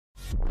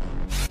Kia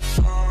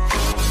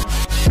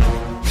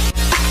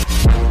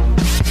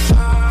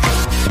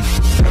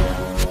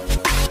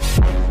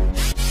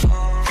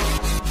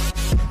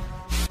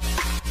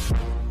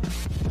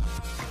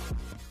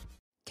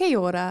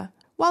ora.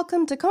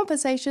 Welcome to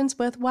Conversations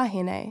with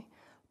Wāhine,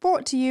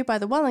 brought to you by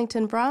the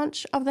Wellington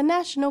branch of the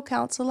National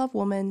Council of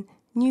Women,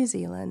 New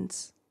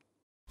Zealand.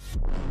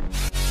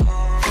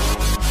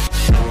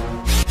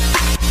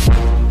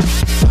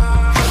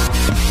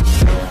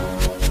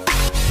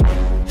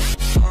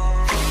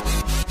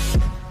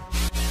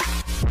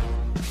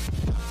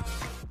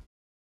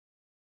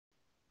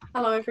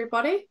 Hello,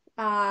 everybody.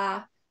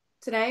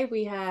 Today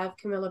we have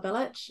Camilla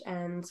Belich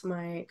and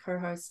my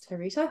co-host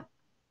Harita.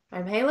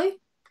 I'm Hayley,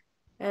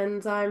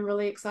 and I'm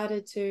really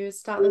excited to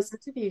start this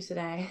interview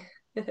today.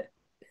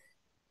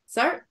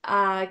 So,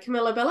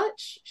 Camilla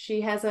Belich,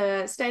 she has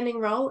a standing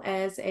role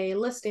as a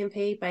List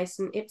MP based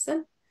in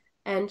Epsom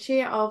and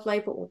chair of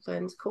Labour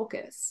Auckland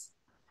Caucus.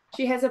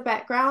 She has a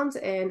background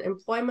in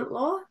employment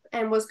law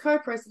and was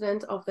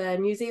co-president of the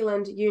New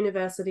Zealand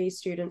University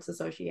Students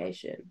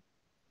Association.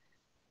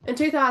 In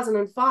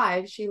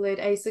 2005, she led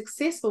a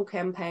successful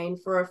campaign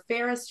for a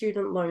fairer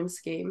student loan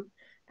scheme,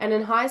 and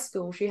in high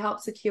school, she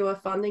helped secure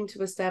funding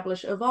to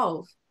establish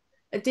Evolve,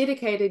 a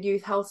dedicated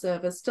youth health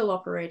service still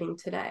operating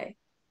today.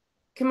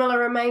 Camilla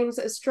remains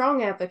a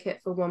strong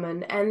advocate for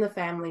women and the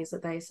families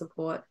that they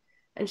support,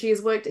 and she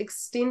has worked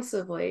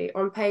extensively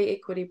on pay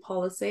equity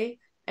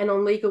policy and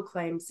on legal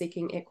claims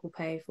seeking equal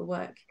pay for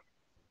work.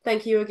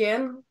 Thank you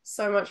again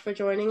so much for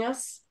joining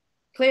us.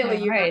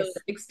 Clearly, you have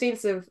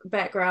extensive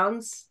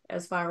backgrounds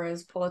as far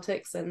as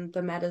politics and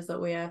the matters that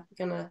we're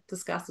going to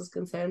discuss is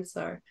concerned,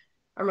 so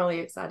I'm really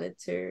excited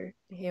to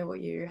hear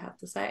what you have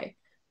to say.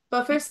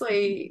 But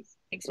firstly,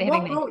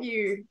 what brought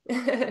you...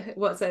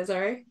 What's that,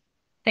 sorry?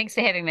 Thanks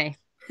for having me.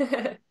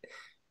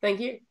 Thank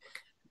you.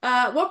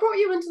 What brought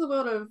you into the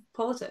world of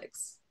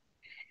politics?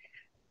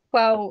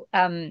 Well,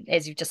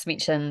 as you've just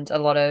mentioned, a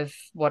lot of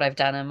what I've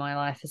done in my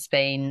life has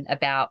been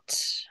about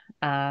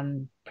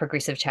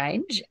progressive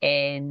change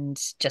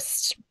and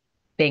just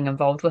being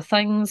involved with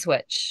things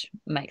which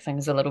make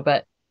things a little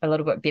bit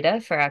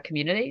better for our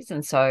communities.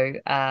 And so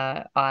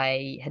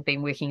I had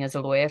been working as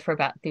a lawyer for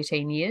about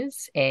 13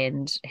 years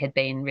and had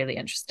been really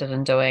interested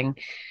in doing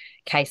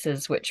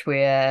cases which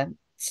were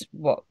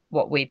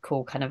what we'd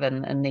call kind of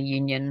in the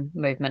union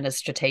movement as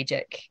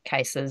strategic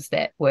cases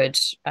that would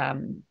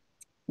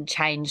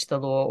change the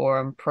law or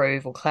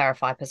improve or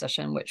clarify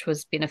position, which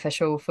was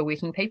beneficial for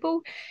working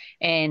people.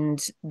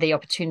 And the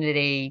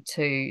opportunity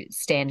to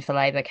stand for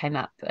Labour came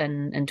up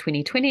in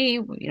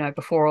 2020,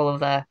 before all of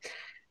the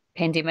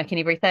pandemic and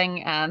everything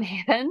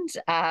happened.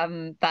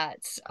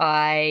 But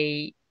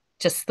I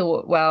just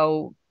thought,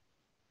 well,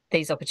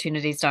 these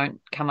opportunities don't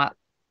come up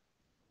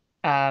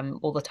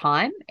all the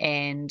time.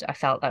 And I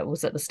felt I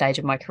was at the stage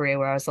of my career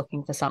where I was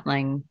looking for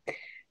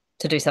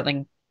to do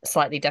something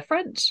slightly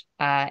different,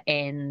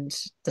 and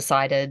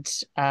decided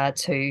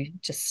to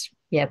just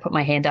put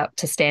my hand up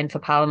to stand for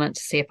Parliament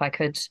to see if I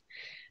could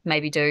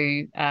maybe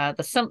do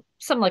the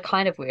similar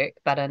kind of work,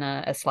 but in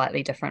a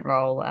slightly different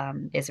role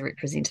as a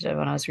representative.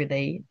 And I was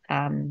really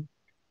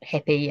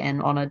happy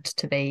and honoured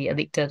to be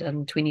elected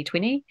in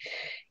 2020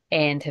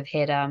 and have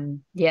had a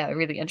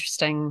really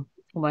interesting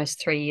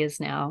almost 3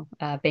 years now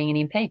being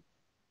an MP.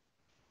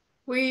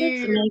 Were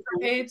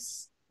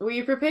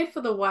you prepared for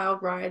the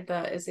wild ride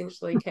that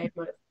essentially came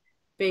with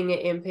being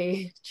an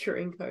MP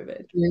during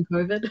COVID?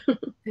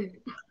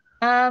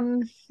 I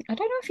don't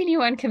know if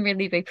anyone can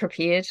really be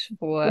prepared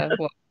for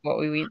what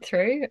we went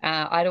through.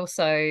 I'd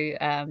also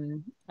I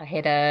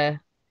had a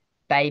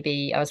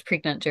baby. I was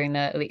pregnant during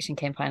the election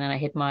campaign, and I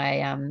had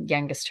my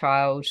youngest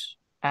child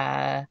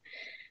in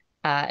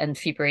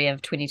February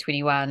of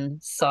 2021.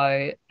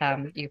 So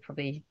you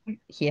probably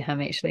hear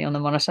him actually on the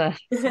monitor.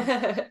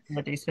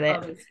 Apologies for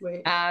that. Oh, that's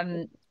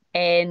sweet.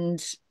 And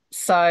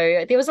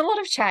so there was a lot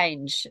of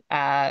change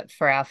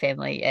for our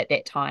family at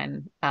that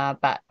time.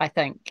 But I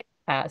think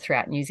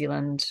throughout New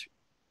Zealand,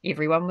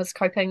 everyone was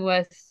coping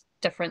with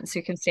different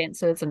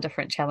circumstances and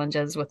different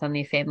challenges within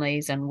their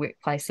families and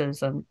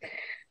workplaces and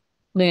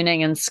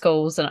learning in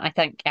schools. And I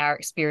think our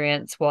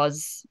experience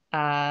was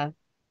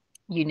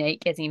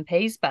unique as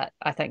MPs, but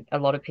I think a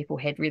lot of people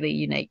had really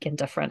unique and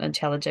different and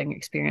challenging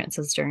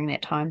experiences during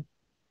that time.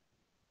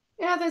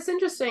 Yeah, that's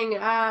interesting.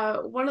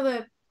 One of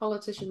the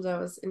politicians I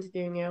was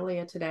interviewing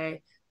earlier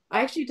today,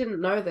 I actually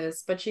didn't know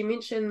this, but she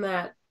mentioned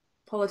that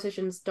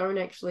politicians don't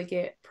actually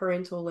get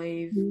parental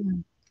leave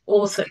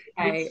or sick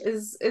pay.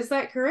 Is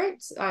that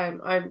correct?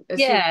 I'm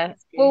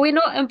well, we're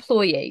not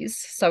employees,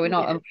 so we're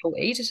not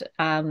employed,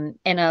 and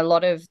a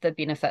lot of the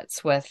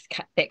benefits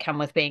that come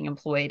with being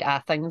employed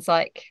are things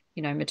like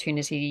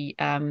maternity,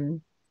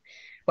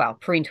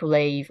 parental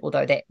leave,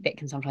 although that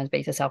can sometimes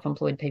be for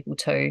self-employed people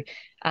too.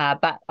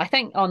 But I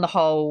think on the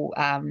whole,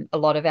 a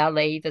lot of our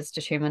leave is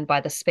determined by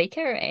the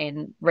speaker,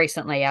 and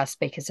recently our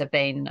speakers have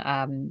been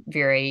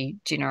very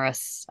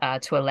generous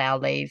to allow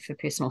leave for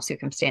personal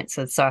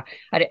circumstances. So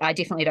I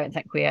definitely don't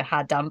think we're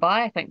hard done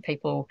by. I think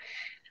people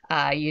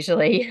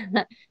usually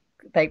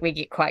we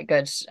get quite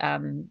good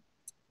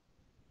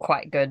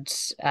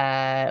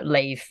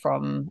leave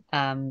from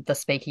the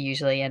speaker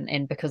usually,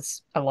 and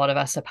because a lot of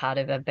us are part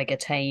of a bigger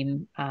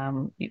team,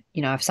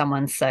 if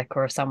someone's sick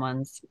or if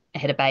someone's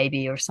had a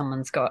baby or if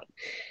someone's got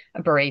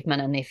a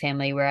bereavement in their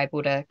family, we're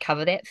able to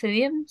cover that for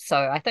them. So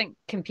I think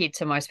compared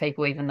to most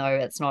people, even though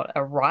it's not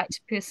a right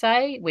per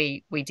se,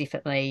 we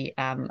definitely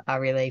are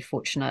really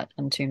fortunate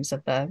in terms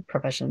of the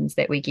provisions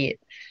that we get.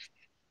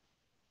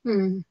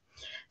 Hmm.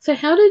 So,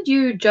 how did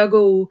you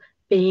juggle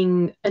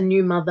being a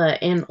new mother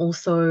and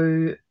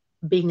also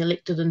being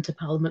elected into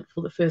Parliament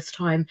for the first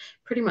time,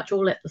 pretty much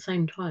all at the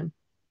same time?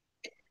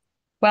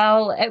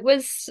 Well, it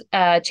was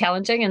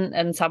challenging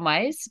in some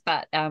ways,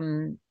 but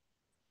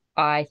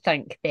I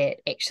think that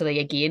actually,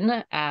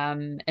 again,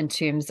 in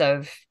terms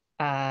of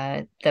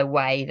the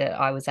way that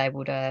I was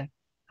able to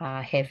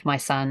have my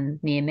son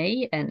near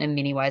me, and in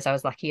many ways, I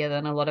was luckier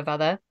than a lot of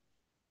other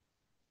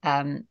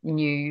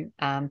new,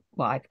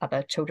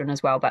 other children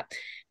as well, but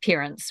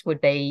parents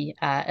would be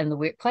in the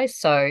workplace.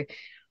 So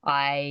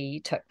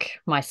I took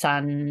my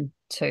son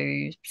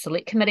to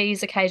select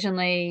committees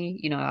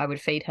occasionally. I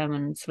would feed him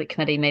in select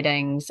committee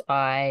meetings.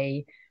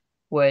 I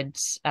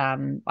was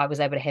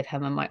able to have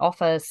him in my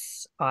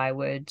office. I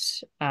would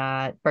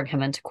bring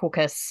him into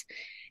Caucus,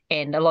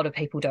 and a lot of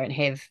people don't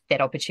have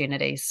that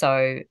opportunity.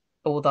 So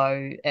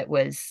although it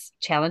was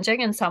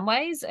challenging in some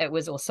ways,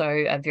 it's also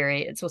a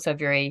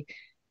very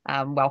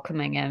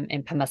welcoming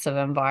and permissive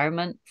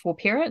environment for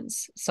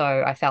parents. So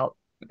I felt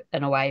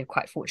in a way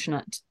quite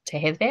fortunate to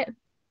have that.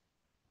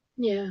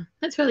 Yeah,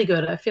 that's really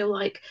good. I feel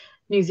like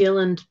New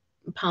Zealand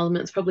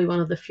Parliament's probably one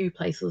of the few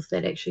places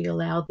that actually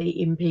allow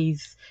the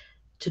MPs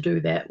to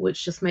do that,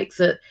 which just makes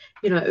it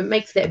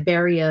makes that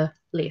barrier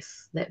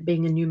less, that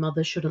being a new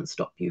mother shouldn't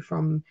stop you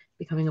from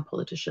becoming a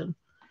politician.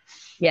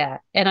 Yeah,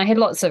 and I had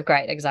lots of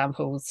great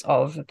examples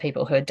of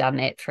people who had done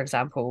that. For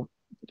example,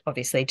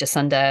 obviously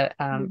Jacinda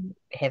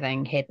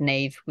having had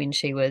Neve when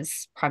she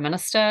was Prime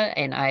Minister,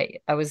 and I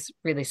was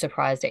really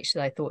surprised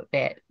actually. I thought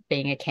that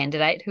being a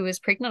candidate who was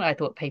pregnant, I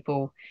thought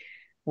people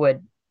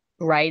would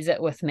raise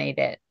it with me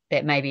that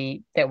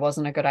maybe that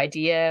wasn't a good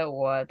idea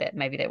or that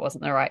maybe that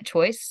wasn't the right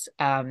choice.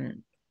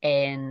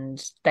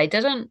 And they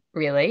didn't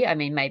really. I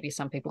mean, maybe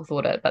some people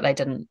thought it, but they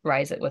didn't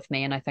raise it with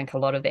me. And I think a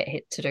lot of that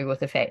had to do with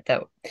the fact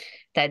that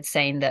they'd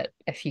seen that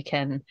if you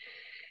can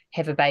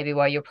have a baby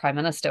while you're Prime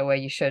Minister, where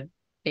you should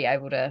be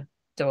able to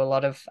do a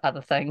lot of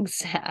other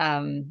things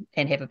and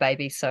have a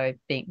baby. So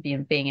being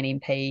an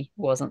MP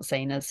wasn't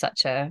seen as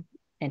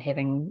and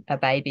having a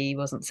baby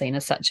wasn't seen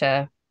as such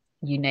a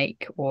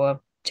unique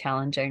or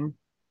challenging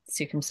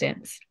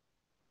circumstance.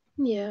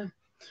 Yeah.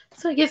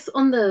 So I guess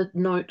on the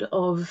note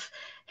of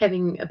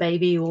having a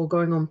baby or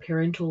going on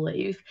parental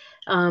leave,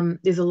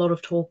 there's a lot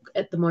of talk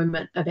at the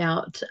moment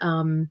about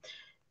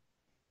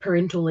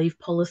parental leave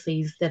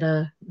policies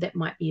that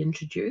might be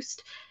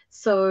introduced.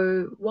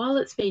 So while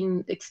it's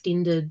been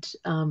extended,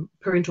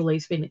 parental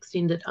leave's been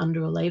extended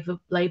under a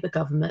Labour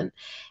government,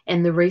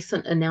 and the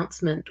recent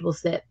announcement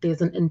was that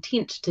there's an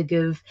intent to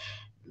give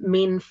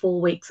men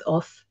 4 weeks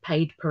off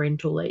paid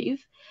parental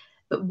leave.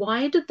 But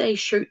why did they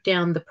shoot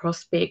down the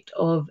prospect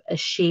of a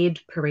shared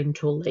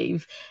parental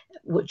leave,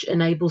 which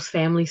enables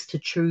families to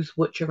choose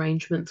which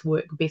arrangements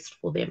work best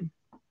for them?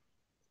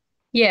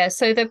 Yeah,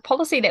 so the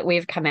policy that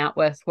we've come out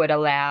with would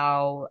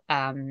allow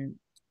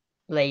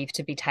leave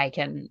to be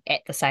taken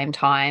at the same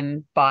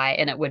time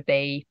and it would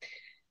be,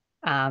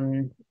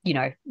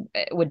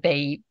 it would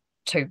be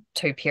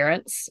two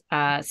parents.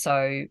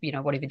 So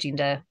whatever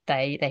gender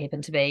they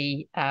happen to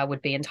be,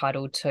 would be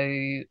entitled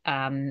to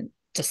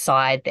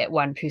decide that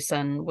one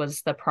person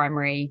was the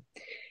primary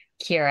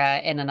carer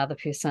and another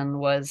person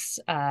was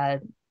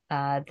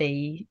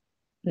the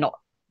not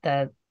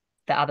the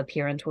other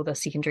parent or the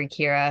secondary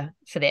carer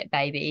for that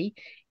baby,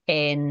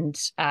 and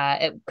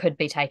it could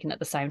be taken at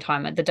the same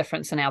time. The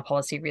difference in our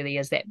policy really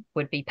is that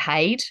would be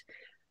paid,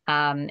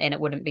 and it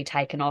wouldn't be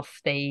taken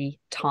off the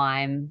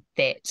time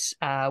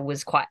that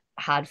was quite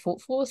hard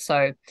fought for.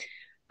 So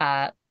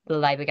the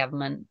Labor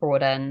government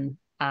brought in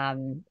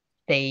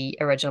the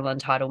original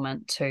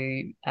entitlement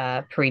to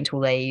parental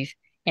leave,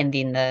 and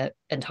then the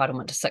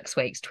entitlement to 6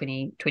 weeks,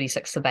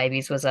 26 for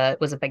babies was a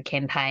big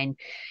campaign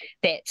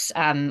that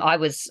I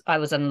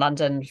was in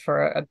London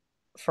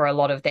for a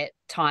lot of that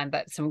time,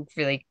 but some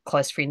really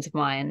close friends of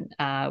mine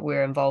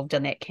were involved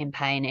in that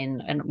campaign,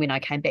 and when I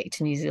came back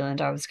to New Zealand,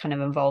 I was kind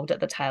of involved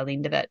at the tail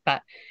end of it.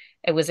 But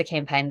it was a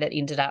campaign that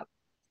ended up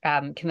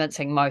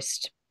convincing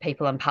most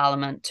people in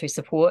Parliament to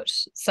support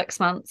 6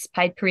 months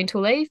paid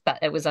parental leave, but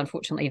it was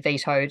unfortunately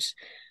vetoed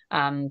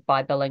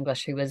by Bill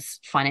English, who was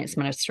finance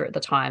minister at the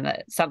time.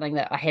 It's something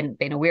that I hadn't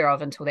been aware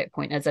of until that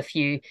point, is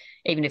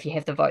even if you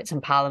have the votes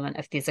in Parliament,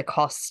 if there's a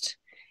cost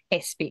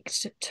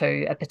aspect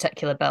to a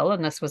particular bill,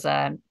 and this was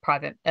a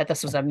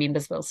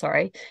members bill,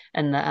 sorry,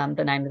 in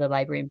the name of the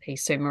Labour MP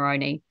Sue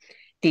Moroney,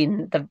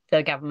 then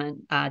the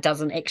government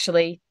doesn't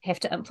actually have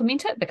to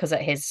implement it because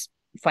it has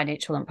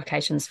financial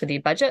implications for their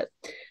budget.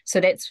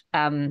 So that's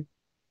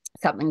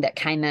something that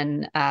came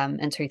in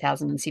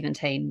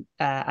 2017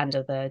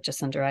 under the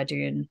Jacinda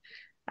Ardern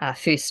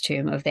first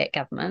term of that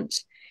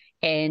government.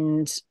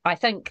 And I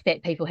think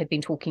that people have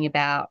been talking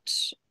about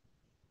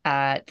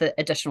the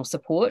additional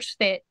support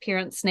that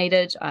parents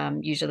needed,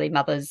 usually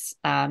mothers,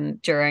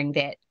 during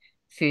that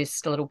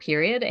first little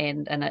period,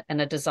 and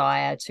a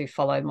desire to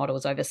follow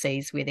models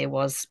overseas where there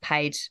was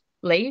paid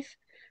leave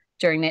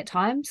during that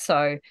time.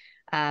 So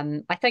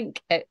I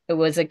think it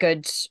was a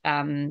good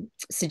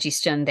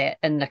suggestion that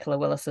in Nicola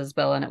Willis's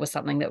bill, and it was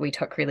something that we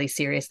took really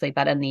seriously.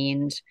 But in the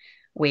end,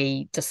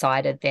 we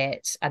decided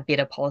that a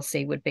better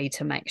policy would be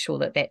to make sure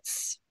that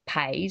that's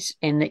paid,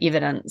 and the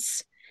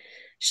evidence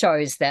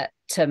shows that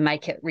to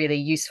make it really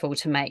useful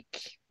to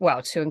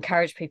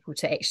encourage people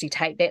to actually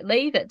take that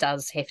leave, it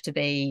does have to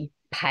be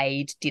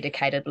paid,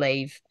 dedicated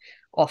leave.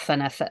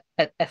 Often if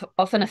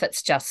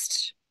it's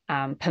just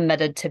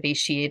permitted to be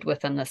shared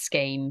within the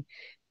scheme,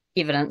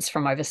 evidence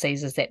from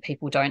overseas is that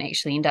people don't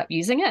actually end up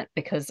using it,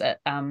 because it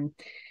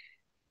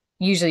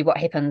usually what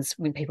happens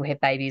when people have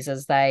babies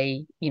is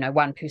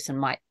one person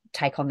might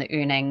take on the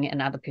earning,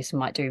 another person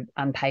might do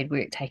unpaid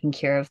work taking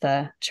care of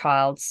the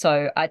child.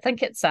 So I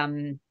think it's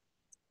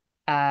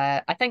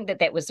I think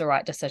that was the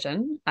right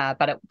decision,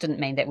 but it didn't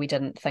mean that we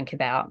didn't think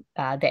about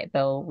that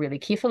bill really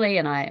carefully.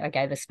 And I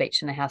gave a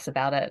speech in the House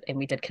about it, and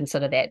we did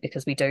consider that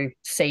because we do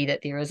see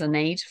that there is a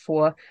need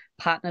for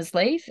partners'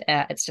 leave.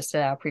 It's just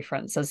that our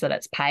preference is that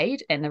it's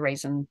paid, and the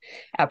reason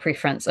our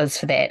preference is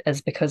for that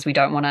is because we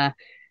don't want to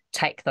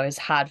take those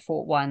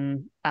hard-fought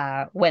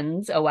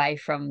wins away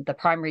from the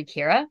primary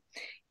carer,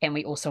 and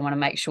we also want to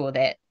make sure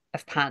that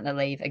if partner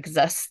leave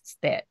exists,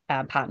 that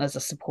partners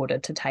are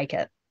supported to take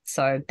it.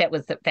 So that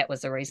was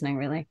the reasoning,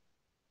 really.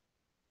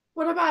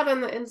 What about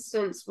in the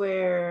instance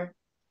where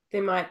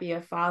there might be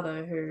a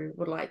father who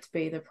would like to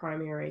be the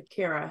primary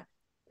carer?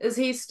 Is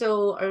he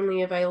still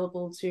only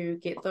available to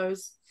get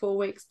those 4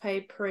 weeks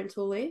paid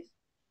parental leave?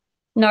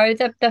 No,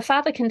 the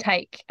father can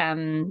take,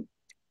 in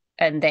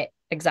that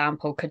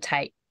example, could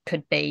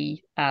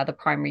be the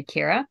primary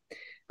carer.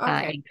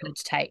 Okay. And could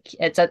take,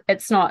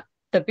 it's not,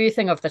 the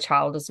birthing of the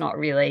child is not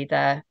really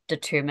the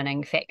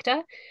determining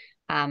factor.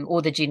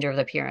 Or the gender of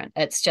the parent.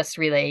 It's just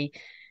really,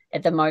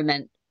 at the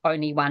moment,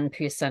 only one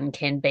person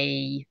can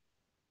be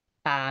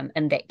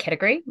in that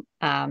category.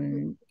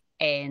 And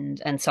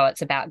so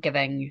it's about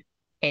giving,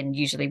 and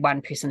usually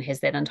one person has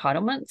that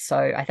entitlement. So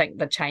I think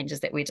the changes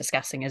that we're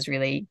discussing is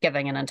really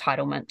giving an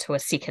entitlement to a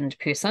second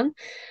person.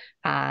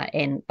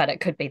 But it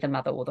could be the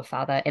mother or the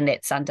father, and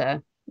that's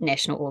under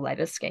National All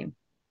Labour Scheme.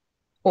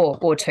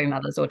 Or two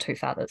mothers or two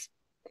fathers.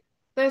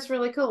 That's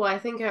really cool. I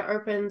think it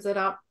opens it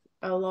up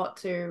a lot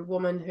to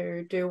women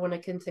who do want to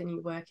continue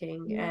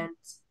working, and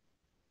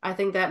I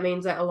think that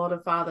means that a lot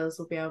of fathers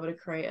will be able to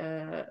create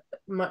a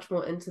much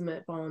more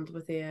intimate bond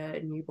with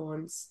their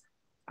newborns.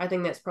 I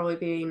think that's probably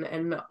been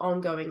an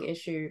ongoing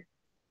issue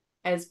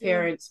as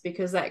parents,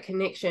 because that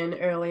connection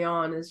early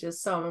on is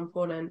just so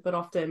important. But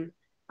often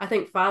I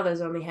think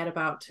fathers only had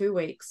about 2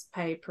 weeks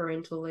paid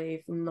parental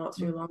leave not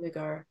too long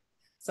ago.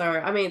 So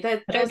I mean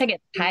I don't think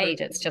it's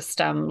paid, it's just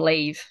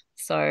leave.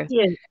 So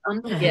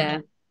unpaid. Yeah.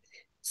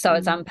 So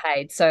it's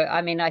unpaid. So,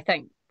 I mean, I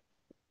think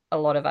a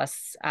lot of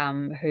us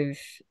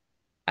who've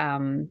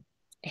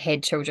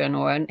had children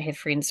or have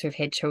friends who've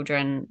had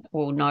children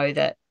will know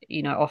that,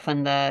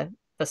 often the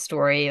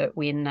story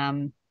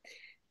when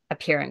a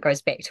parent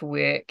goes back to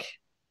work,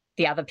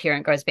 the other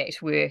parent goes back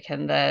to work,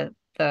 and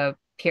the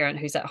parent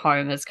who's at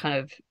home is kind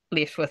of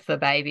left with the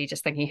baby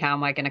just thinking, how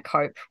am I going to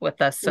cope with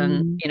this?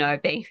 And,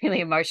 being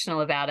really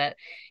emotional about it.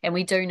 And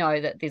we do know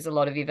that there's a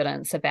lot of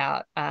evidence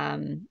about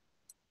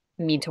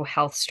mental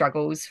health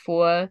struggles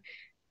for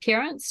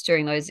parents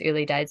during those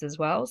early days as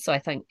well. So I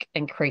think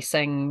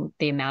increasing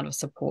the amount of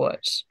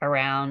support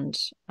around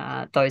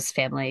those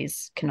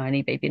families can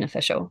only be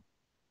beneficial.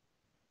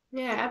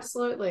 Yeah,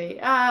 absolutely.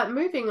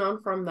 Moving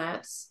on from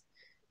that,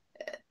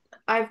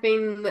 I've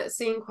been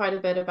seeing quite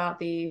a bit about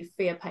the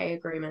fair pay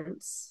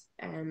agreements,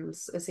 and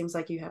it seems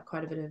like you have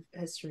quite a bit of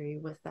history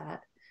with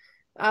that.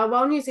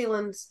 While New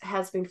Zealand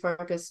has been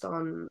focused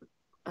on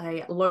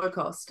a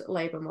low-cost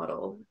labour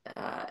model,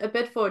 a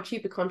bid for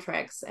cheaper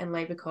contracts and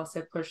labour costs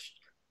have pushed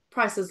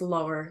prices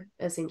lower,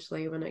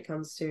 essentially, when it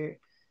comes to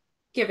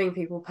giving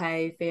people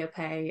fair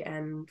pay,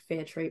 and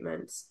fair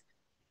treatments.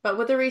 But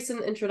with the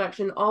recent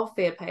introduction of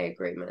fair pay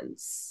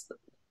agreements,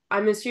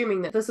 I'm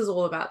assuming that this is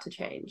all about to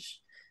change.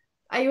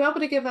 Are you able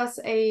to give us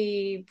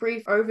a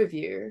brief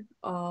overview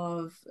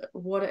of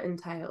what it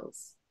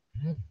entails?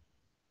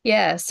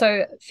 Yeah,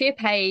 so fair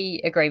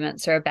pay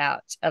agreements are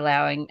about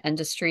allowing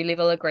industry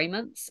level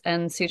agreements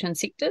in certain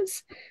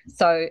sectors.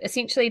 So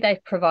essentially, they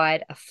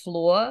provide a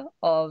floor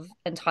of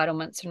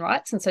entitlements and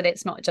rights. And so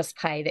that's not just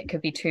pay, that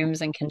could be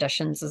terms and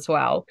conditions as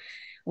well.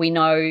 We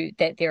know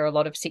that there are a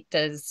lot of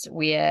sectors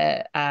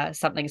where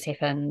something's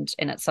happened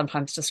and it's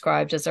sometimes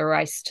described as a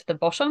race to the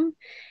bottom.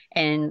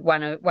 And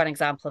one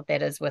example of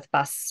that is with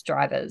bus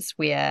drivers,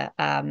 where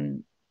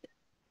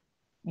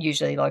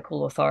usually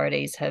local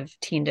authorities have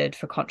tendered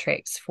for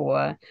contracts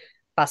for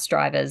bus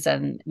drivers,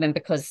 and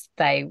because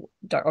they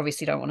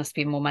obviously don't want to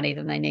spend more money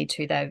than they need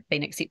to, they've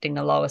been accepting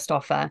the lowest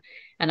offer,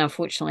 and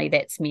unfortunately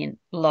that's meant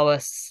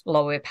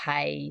lower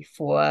pay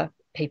for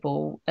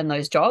people in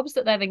those jobs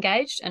that they've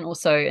engaged, and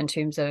also in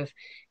terms of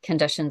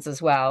conditions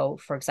as well.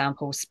 For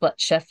example, split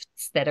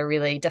shifts that are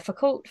really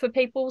difficult for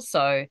people,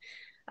 so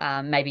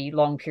maybe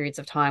long periods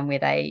of time where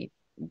they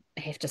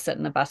have to sit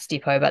in the bus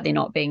depot but they're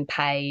not being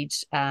paid.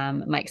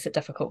 It makes it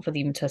difficult for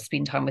them to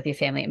spend time with their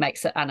family. It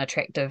makes it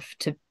unattractive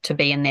to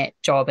be in that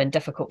job, and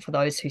difficult for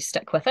those who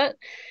stick with it.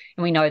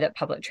 And we know that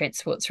public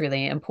transport's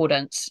really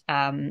important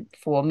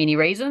for many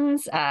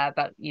reasons,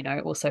 but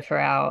also for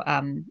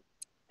our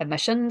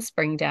emissions,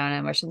 bringing down our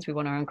emissions. We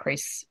want to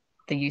increase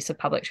the use of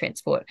public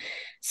transport.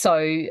 So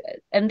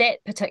in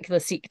that particular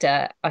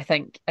sector, I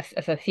think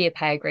if a fair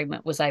pay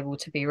agreement was able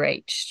to be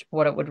reached,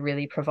 what it would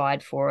really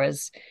provide for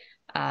is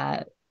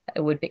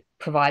it would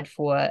provide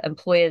for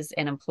employers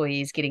and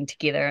employees getting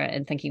together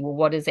and thinking, well,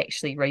 what is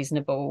actually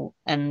reasonable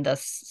in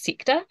this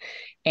sector,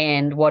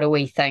 and what do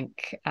we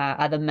think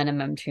are the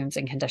minimum terms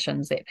and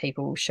conditions that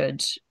people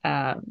should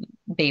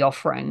be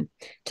offering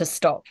to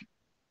stop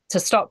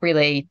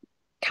really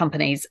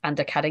companies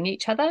undercutting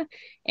each other.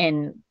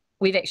 And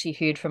we've actually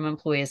heard from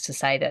employers to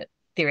say that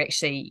they're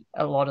actually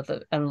in a lot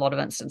of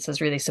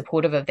instances really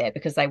supportive of that,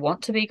 because they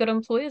want to be good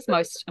employers.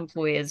 Most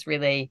employers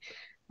really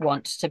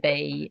want to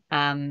be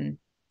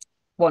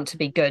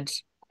good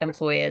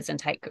employers and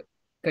take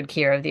good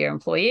care of their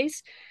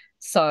employees.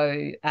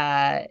 So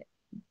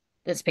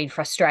it's been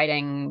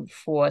frustrating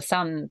for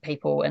some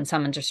people in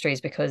some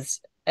industries,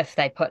 because if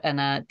they put in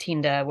a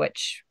tender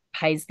which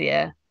pays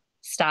their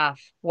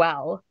staff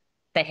well,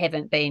 they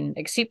haven't been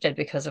accepted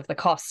because of the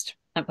cost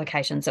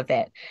implications of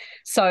that.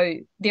 So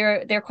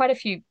there are quite a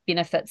few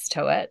benefits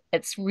to it.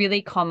 It's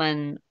really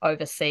common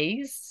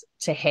overseas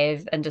to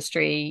have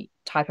industry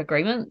type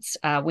agreements.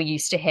 We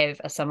used to have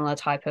a similar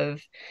type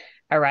of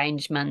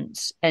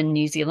arrangement in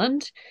New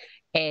Zealand,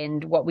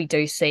 and what we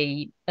do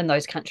see in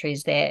those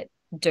countries that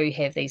do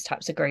have these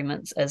types of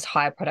agreements is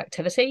higher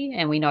productivity,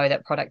 and we know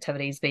that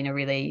productivity has been a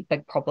really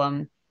big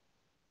problem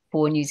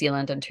for New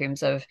Zealand in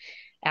terms of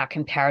our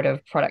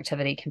comparative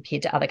productivity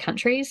compared to other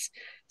countries.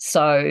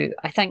 So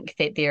I think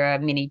that there are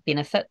many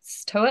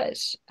benefits to it,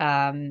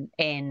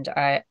 and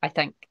I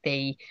think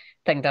the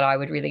thing that I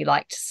would really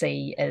like to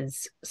see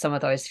is some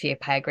of those fair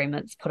pay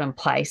agreements put in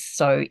place,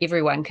 so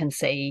everyone can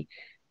see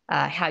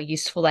how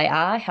useful they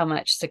are, how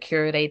much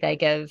security they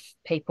give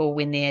people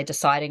when they're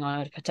deciding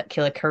on a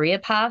particular career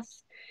path,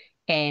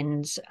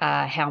 and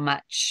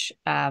how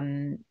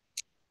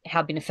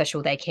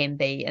beneficial they can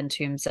be in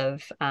terms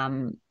of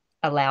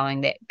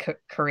allowing that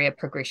career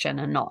progression,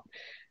 and not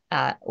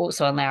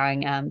also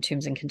allowing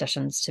terms and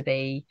conditions to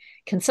be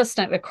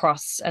consistent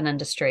across an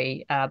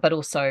industry, but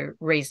also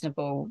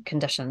reasonable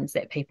conditions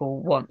that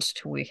people want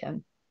to work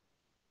in.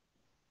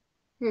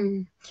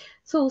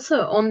 So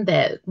also on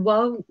that,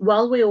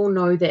 while we all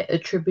know that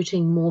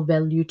attributing more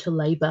value to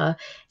labour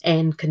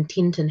and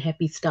content and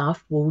happy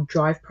staff will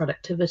drive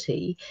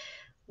productivity,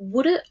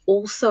 would it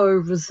also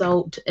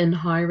result in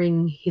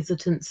hiring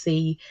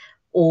hesitancy,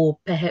 or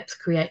perhaps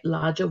create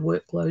larger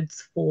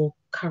workloads for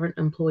current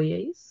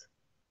employees?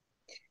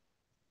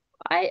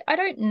 I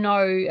don't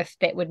know if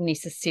that would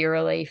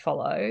necessarily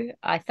follow.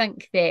 I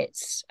think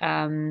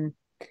that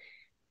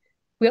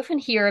we often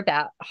hear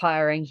about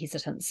hiring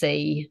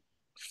hesitancy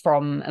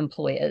from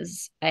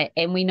employers,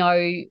 and we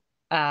know,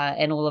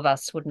 and all of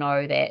us would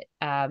know, that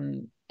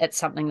it's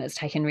something that's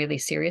taken really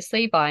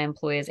seriously by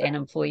employers and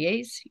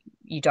employees.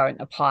 You don't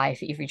apply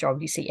for every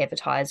job you see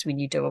advertised. When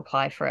you do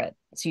apply for it,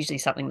 it's usually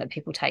something that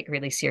people take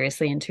really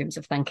seriously in terms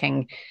of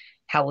thinking,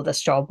 how will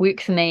this job work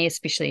for me?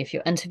 Especially if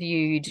you're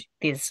interviewed,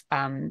 there's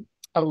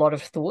a lot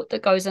of thought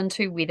that goes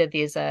into whether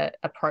there's a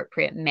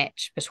appropriate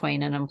match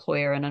between an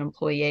employer and an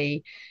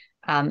employee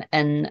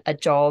in a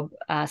job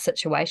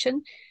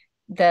situation.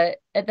 At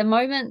the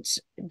moment,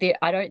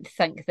 I don't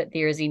think that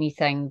there is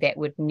anything that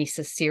would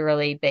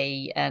necessarily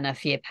be in a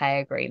fair pay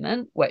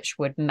agreement which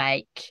would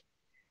make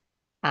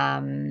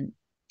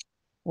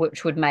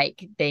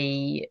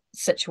the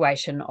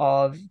situation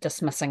of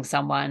dismissing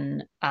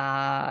someone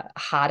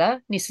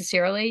harder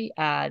necessarily.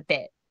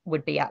 That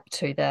would be up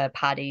to the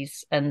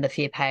parties in the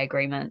fair pay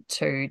agreement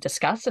to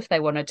discuss if they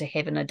wanted to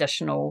have an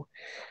additional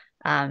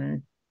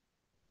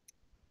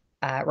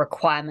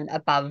requirement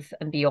above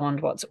and beyond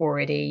what's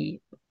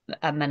already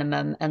a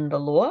minimum in the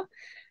law.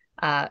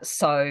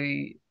 So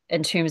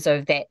in terms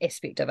of that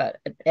aspect of it,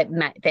 it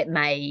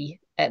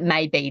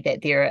may be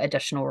that there are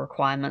additional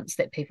requirements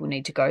that people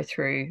need to go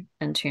through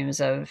in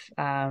terms of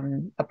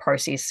a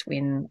process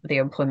when the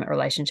employment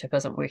relationship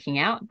isn't working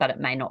out, but it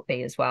may not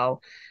be as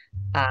well.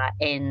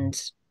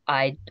 And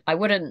I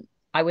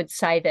would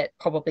say that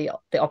probably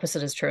the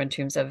opposite is true in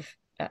terms of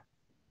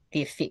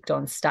the effect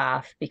on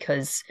staff,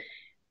 because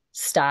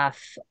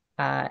staff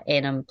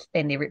and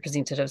their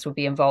representatives will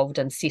be involved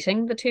in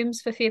setting the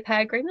terms for fair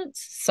pay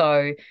agreements.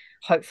 So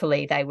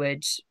hopefully they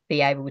would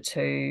be able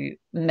to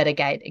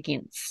mitigate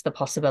against the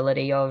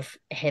possibility of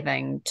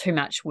having too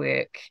much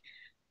work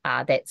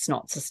that's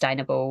not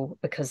sustainable,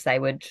 because they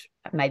would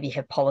maybe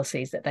have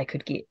policies that they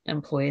could get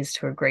employers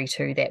to agree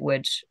to that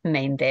would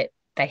mean that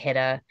they had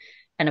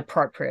an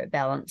appropriate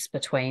balance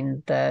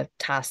between the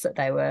tasks that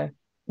they were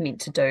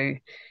meant to do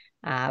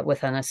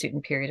within a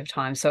certain period of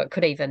time. So it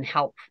could even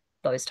help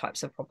those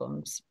types of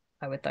problems,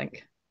 I would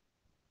think.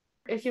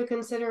 If you're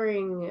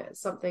considering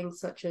something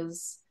such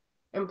as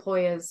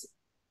employers'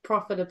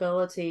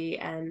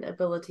 profitability and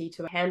ability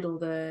to handle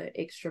the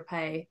extra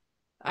pay,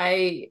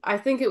 I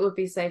think it would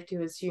be safe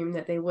to assume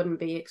that there wouldn't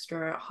be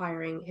extra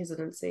hiring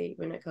hesitancy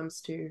when it comes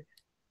to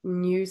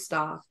new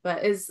staff.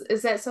 But is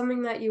that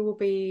something that you will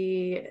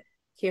be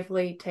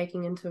carefully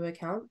taking into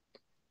account?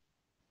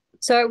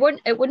 So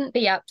it wouldn't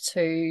be up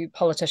to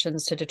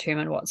politicians to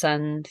determine what's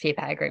in fair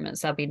pay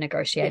agreements. They'll be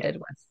negotiated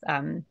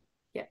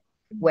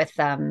with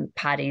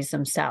parties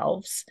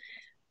themselves.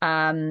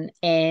 And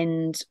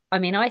I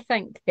mean, I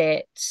think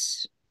that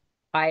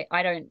I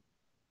don't,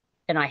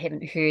 and I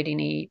haven't heard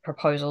any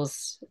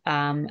proposals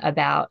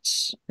about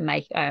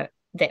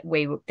that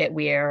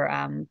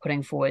we're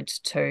putting forward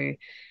to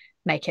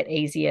make it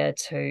easier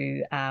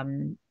to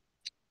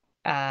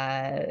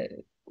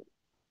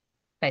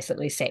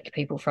basically sack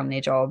people from their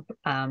job,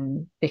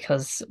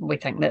 because we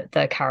think that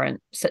the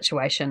current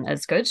situation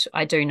is good.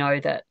 I do know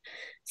that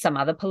some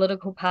other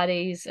political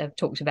parties have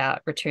talked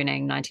about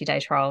returning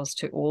 90-day trials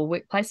to all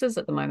workplaces.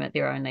 At the moment,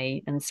 they're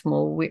only in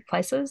small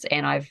workplaces,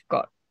 and I've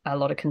got a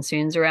lot of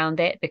concerns around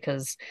that,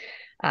 because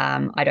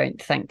I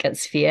don't think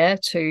it's fair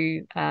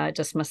to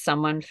dismiss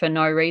someone for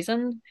no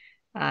reason.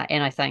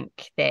 And I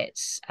think that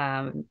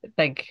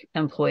big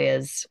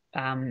employers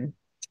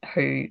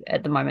who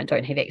at the moment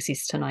don't have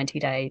access to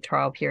 90-day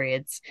trial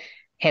periods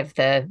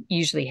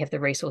usually have the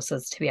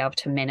resources to be able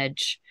to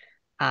manage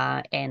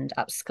and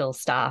upskill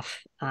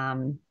staff,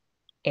 and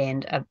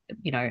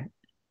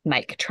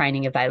make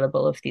training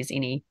available if there's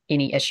any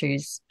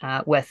issues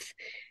with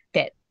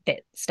that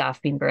staff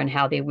member and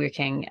how they're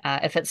working.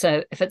 If it's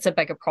a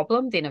bigger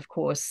problem, then of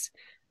course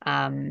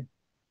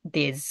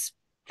there's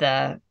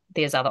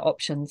other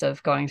options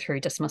of going through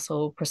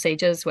dismissal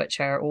procedures, which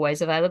are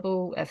always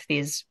available if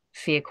there's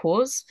fair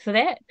cause for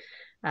that.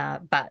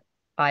 But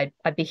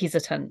I'd be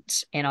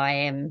hesitant, and I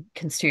am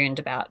concerned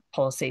about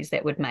policies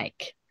that would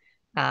make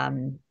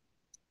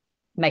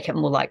it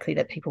more likely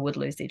that people would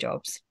lose their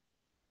jobs.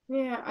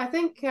 Yeah, I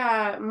think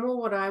more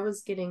what I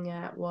was getting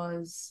at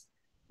was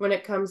when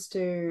it comes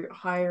to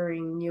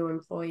hiring new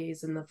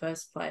employees in the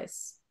first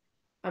place.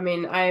 I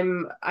mean,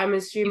 I'm You mean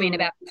assuming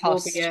about there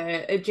will be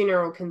cost? a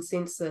general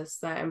consensus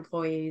that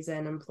employees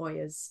and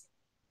employers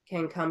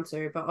can come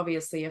to, but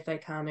obviously if they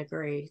can't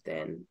agree,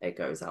 then it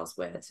goes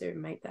elsewhere to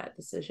make that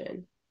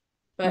decision.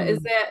 But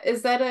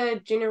is that a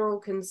general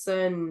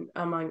concern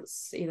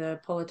amongst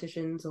either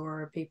politicians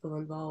or people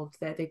involved,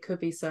 that there could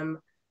be some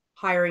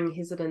hiring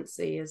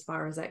hesitancy as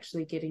far as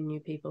actually getting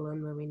new people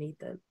in when we need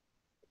them?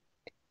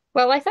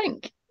 Well, I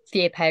think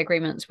fair pay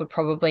agreements would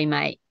probably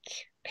make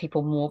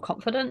people more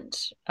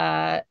confident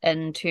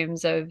in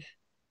terms of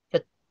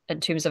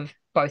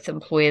both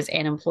employers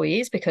and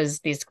employees,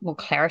 because there's more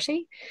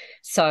clarity.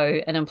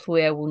 So an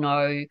employer will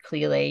know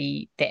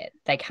clearly that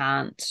they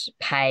can't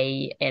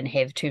pay and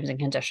have terms and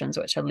conditions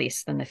which are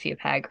less than the fair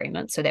pay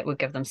agreement. So that would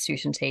give them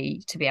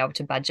certainty to be able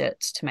to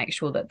budget to make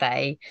sure that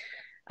they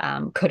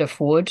could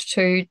afford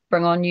to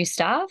bring on new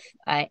staff.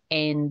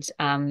 And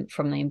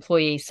from the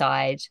employee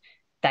side,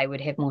 they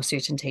would have more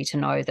certainty to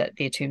know that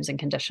their terms and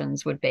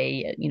conditions would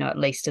be, at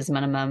least as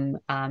minimum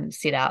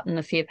set out in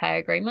the fair pay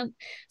agreement.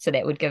 So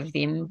that would give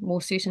them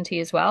more certainty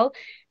as well.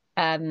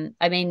 I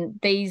mean,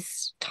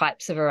 these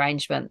types of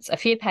arrangements, a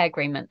fair pay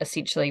agreement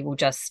essentially will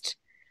just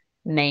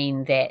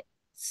mean that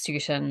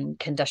certain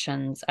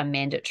conditions are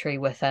mandatory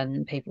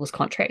within people's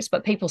contracts,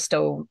 but people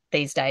still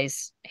these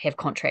days have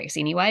contracts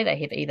anyway. They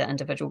have either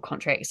individual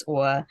contracts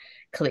or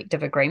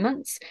collective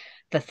agreements.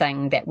 The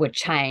thing that would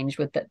change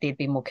would that there'd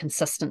be more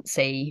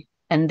consistency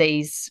in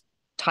these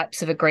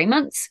types of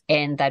agreements,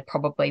 and they'd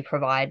probably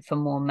provide for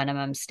more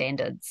minimum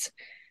standards.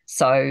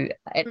 So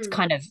it's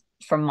kind of,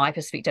 from my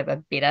perspective,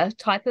 a better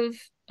type of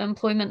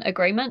employment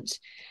agreement.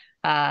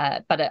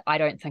 But I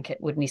don't think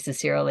it would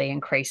necessarily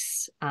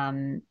increase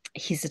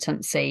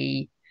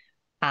hesitancy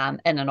in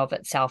and of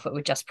itself. It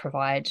would just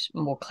provide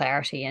more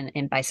clarity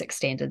and basic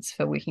standards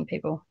for working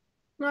people.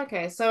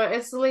 Okay, so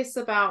it's less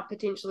about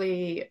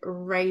potentially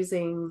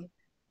raising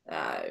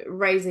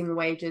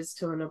wages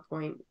to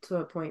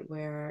a point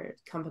where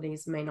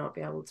companies may not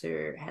be able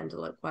to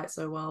handle it quite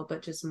so well,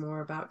 but just more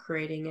about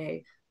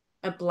creating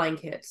a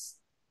blanket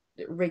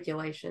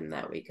regulation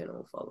that we can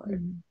all follow.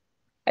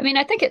 I mean,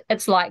 I think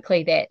it's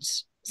likely that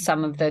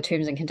some of the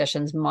terms and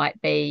conditions might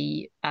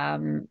be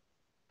better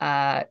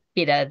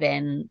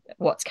than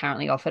what's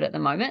currently offered at the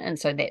moment, and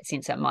so in that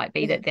sense, it might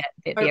be that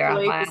there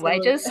are higher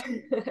wages,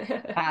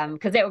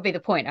 because that would be the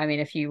point. I mean,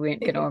 if you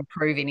weren't going to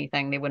improve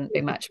anything, there wouldn't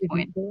be much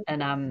point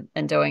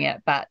in doing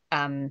it. But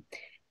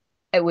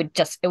it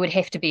would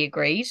have to be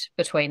agreed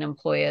between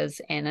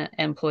employers and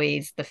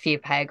employees. The fair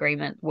pay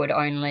agreement would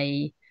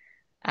only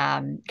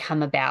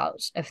come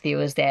about if there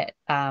was that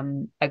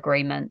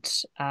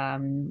agreement,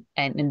 and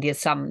there's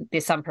some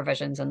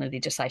provisions in the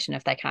legislation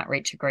if they can't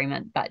reach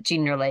agreement, but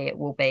generally it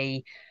will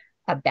be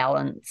a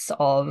balance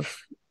of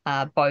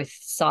both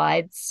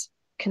sides'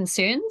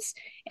 concerns,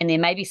 and there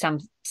may be some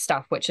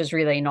stuff which is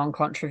really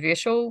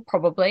non-controversial,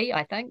 probably,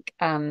 I think,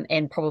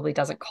 and probably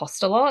doesn't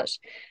cost a lot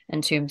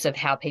in terms of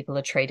how people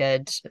are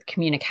treated,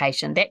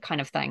 communication, that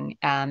kind of thing.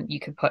 You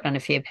could put in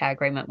a fair pay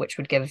agreement which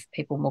would give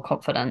people more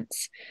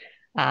confidence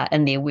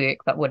in their work,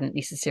 but wouldn't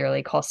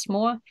necessarily cost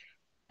more.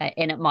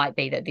 And it might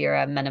be that there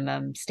are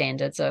minimum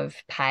standards of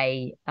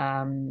pay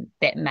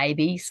that may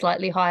be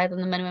slightly higher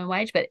than the minimum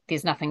wage, but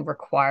there's nothing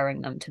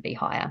requiring them to be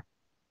higher.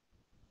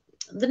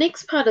 The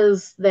next part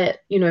is that,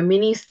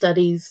 many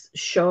studies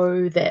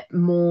show that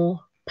more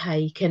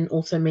pay can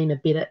also mean a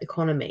better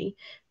economy,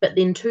 but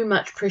then too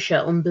much pressure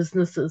on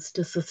businesses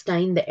to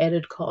sustain the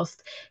added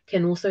cost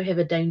can also have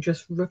a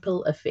dangerous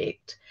ripple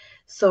effect.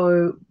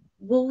 So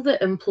will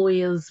the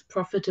employer's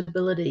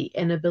profitability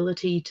and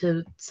ability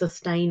to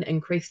sustain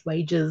increased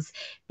wages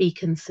be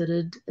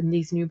considered in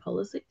these new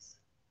policies?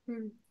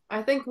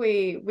 I think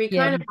we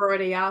kind of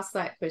already asked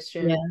that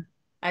question,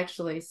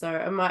 actually, so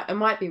it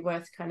might be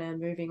worth kind of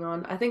moving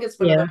on. I think it's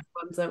one of those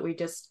ones that we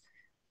just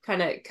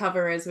kind of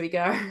cover as we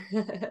go.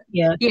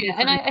 Yeah,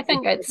 and I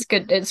think it's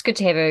good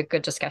to have a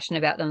good discussion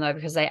about them, though,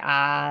 because they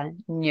are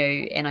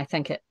new, and I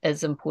think it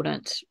is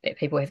important that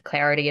people have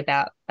clarity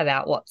about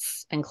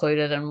what's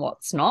included and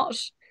what's not.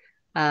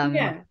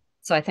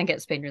 So I think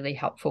it's been really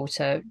helpful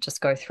to just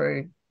go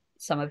through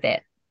some of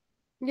that.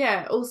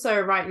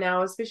 Also right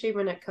now, especially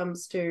when it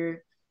comes to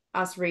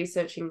us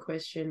researching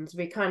questions,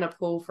 we kind of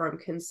pull from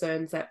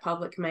concerns that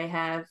public may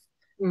have,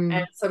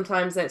 and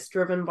sometimes that's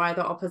driven by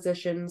the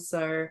opposition.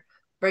 So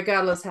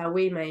regardless how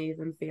we may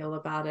even feel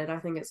about it, I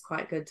think it's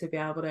quite good to be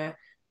able to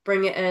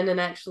bring it in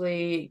and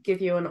actually give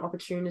you an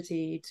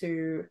opportunity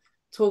to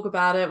talk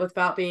about it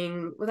without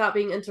being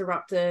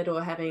interrupted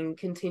or having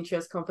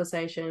contentious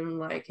conversation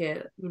like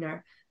it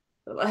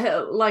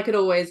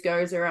always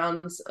goes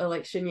around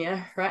election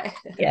year, right?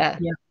 Yeah,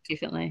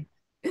 definitely.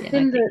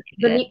 Then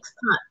the next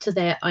part to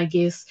that, I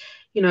guess,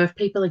 if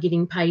people are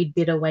getting paid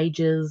better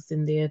wages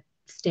and their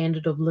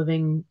standard of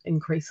living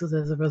increases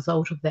as a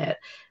result of that,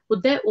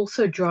 would that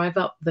also drive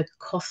up the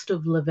cost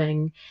of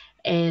living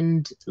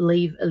and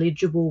leave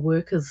eligible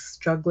workers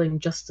struggling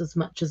just as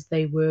much as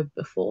they were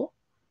before?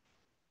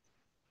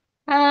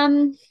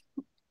 I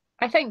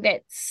think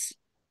that's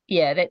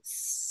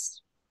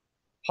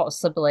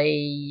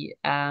possibly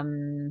I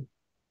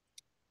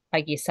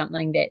guess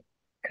something that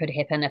could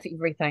happen if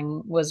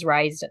everything was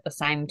raised at the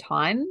same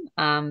time.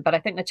 But I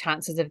think the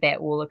chances of that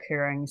all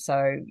occurring,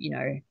 so,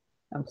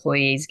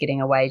 employees getting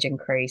a wage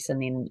increase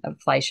and then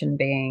inflation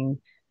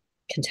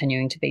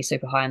continuing to be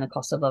super high and the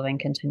cost of living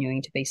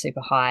continuing to be super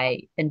high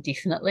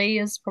indefinitely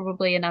is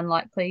probably an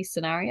unlikely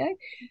scenario.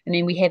 I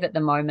mean, we have at the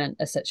moment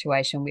a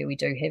situation where we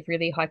do have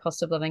really high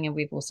cost of living, and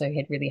we've also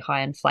had really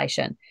high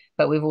inflation,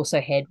 but we've also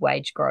had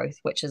wage growth,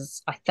 which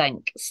is, I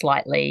think,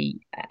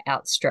 slightly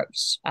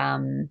outstripped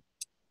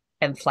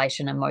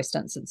inflation in most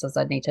instances.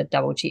 I'd need to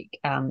double check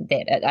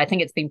that. I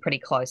think it's been pretty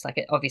close.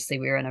 Obviously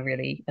we're in a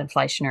really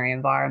inflationary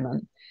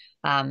environment.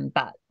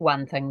 But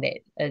one thing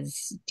that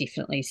is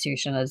definitely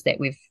certain is that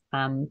we've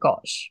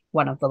got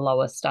one of the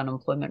lowest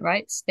unemployment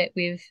rates that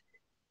we've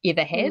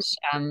ever had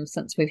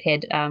since we've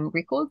had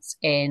records.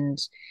 And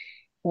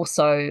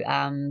also,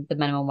 the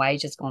minimum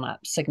wage has gone up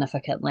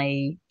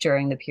significantly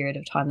during the period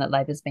of time that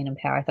Labor's been in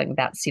power, I think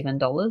about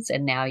 $7.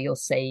 And now you'll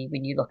see,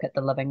 when you look at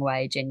the living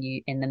wage and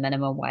the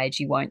minimum wage,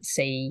 you won't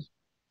see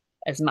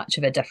as much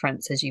of a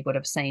difference as you would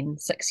have seen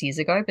 6 years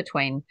ago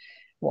between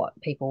what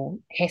people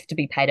have to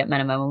be paid at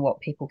minimum and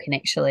what people can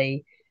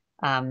actually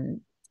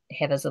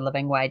have as a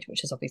living wage,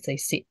 which is obviously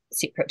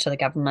separate to the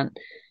government.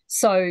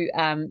 So,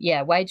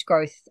 wage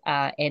growth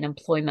and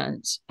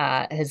employment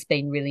has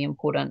been really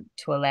important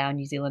to allow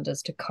New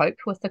Zealanders to cope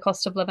with the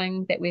cost of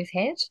living that we've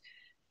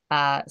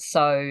had.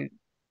 So,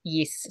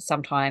 yes,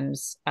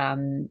 sometimes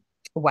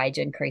wage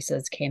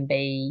increases can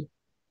be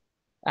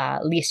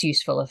less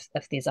useful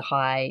if there's a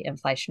high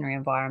inflationary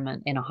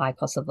environment and a high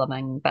cost of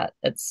living, but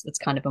it's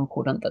kind of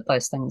important that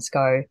those things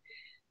go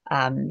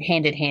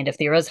hand in hand. If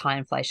there is high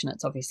inflation,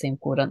 it's obviously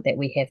important that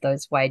we have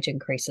those wage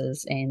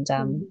increases, and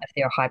if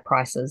there are high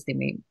prices, then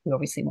we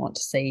obviously want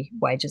to see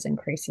wages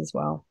increase as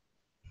well.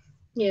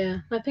 Yeah,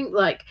 I think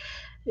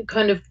it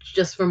kind of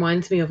just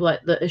reminds me of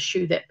the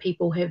issue that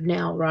people have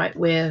now, right,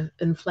 where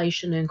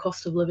inflation and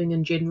cost of living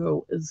in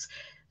general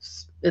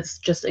it's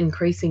just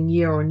increasing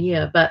year on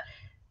year. But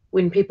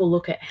when people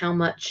look at how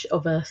much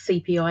of a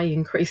CPI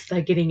increase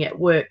they're getting at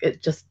work,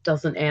 it just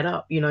doesn't add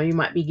up. You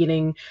might be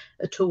getting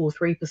a 2 or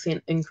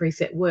 3% increase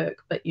at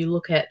work, but you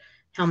look at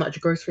how much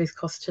groceries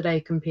cost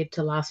today compared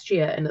to last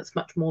year, and it's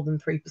much more than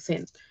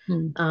 3%.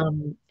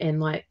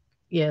 And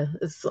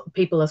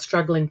people are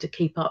struggling to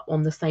keep up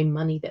on the same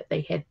money that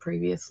they had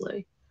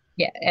previously.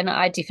 Yeah, and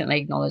I definitely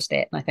acknowledge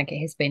that. And I think it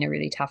has been a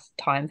really tough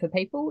time for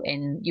people.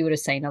 And you would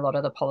have seen a lot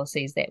of the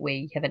policies that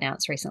we have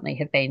announced recently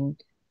have been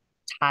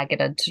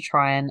targeted to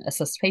try and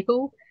assist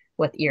people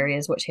with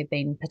areas which have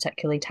been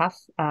particularly tough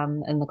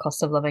in the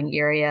cost of living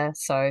area.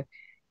 So,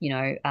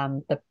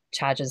 the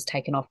charges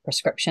taken off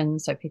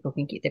prescriptions so people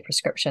can get their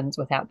prescriptions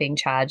without being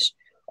charged.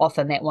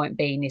 Often that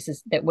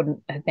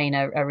wouldn't have been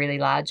a really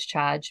large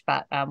charge,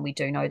 but we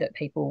do know that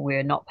people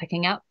were not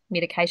picking up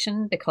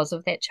medication because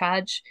of that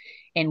charge.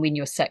 And when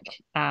you're sick,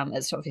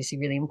 it's obviously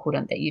really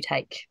important that you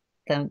take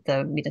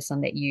the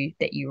medicine that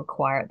you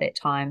require at that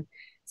time.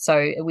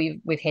 So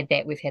we've had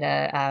that. We've had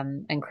a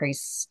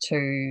increase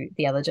to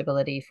the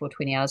eligibility for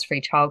 20 hours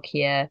free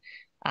childcare,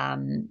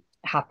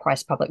 half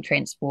price public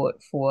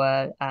transport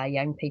for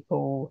young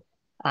people,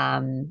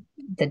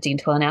 the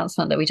dental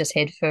announcement that we just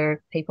had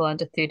for people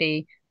under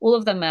 30. All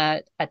of them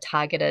are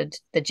targeted.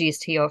 The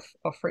GST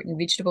of fruit and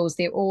vegetables,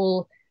 they're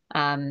all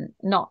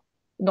not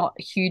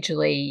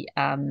hugely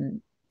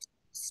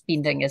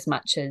spending as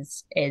much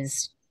as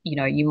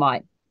you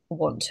might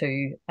want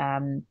to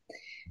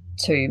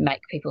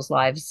make people's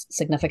lives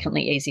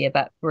significantly easier,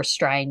 but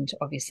restrained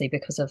obviously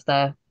because of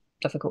the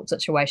difficult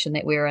situation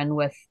that we're in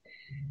with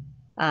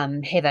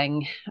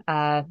having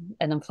an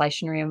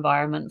inflationary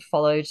environment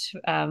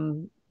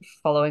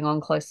following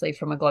on closely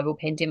from a global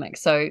pandemic.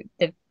 So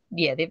they're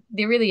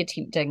really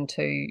attempting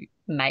to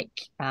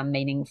make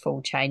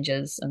meaningful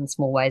changes in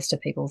small ways to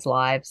people's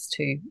lives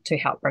to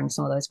help bring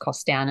some of those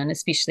costs down, and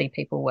especially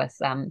people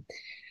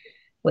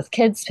with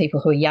kids, people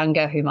who are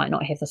younger, who might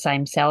not have the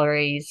same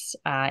salaries,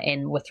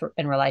 and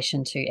in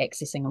relation to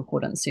accessing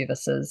important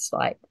services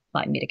like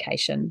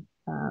medication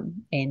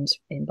and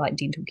like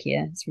dental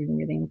care. It's really,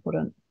 really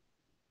important.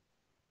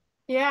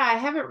 Yeah, I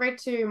haven't read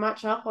too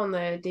much up on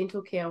the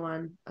dental care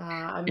one.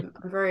 I'm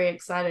very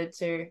excited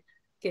to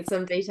get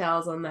some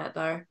details on that,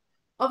 though.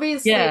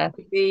 Obviously, Yeah.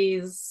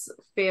 these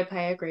fair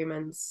pay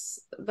agreements,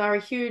 they're a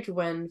huge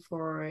win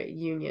for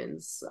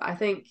unions. I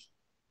think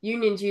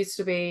unions used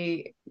to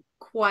be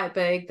quite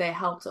big. They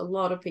helped a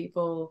lot of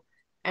people,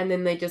 and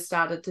then they just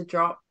started to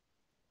drop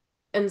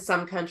in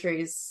some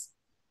countries.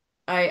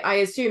 I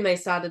assume they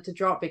started to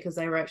drop because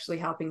they were actually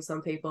helping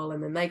some people,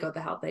 and then they got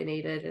the help they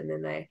needed, and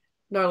then they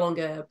no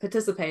longer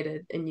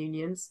participated in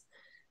unions.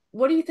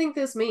 What do you think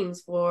this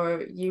means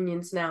for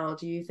unions now?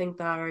 Do you think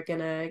they're going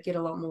to get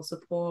a lot more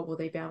support? Will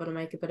they be able to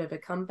make a bit of a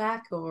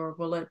comeback, or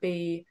will it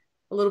be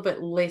a little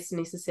bit less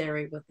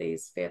necessary with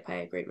these fair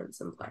pay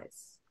agreements in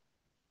place?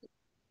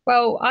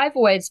 Well, I've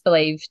always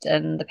believed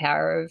in the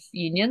power of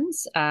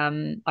unions.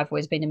 I've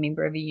always been a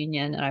member of a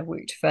union, and I've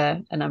worked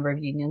for a number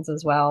of unions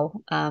as well,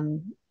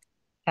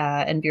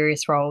 in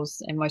various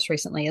roles, and most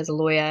recently as a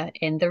lawyer.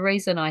 And the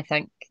reason I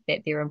think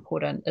that they're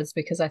important is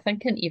because I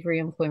think in every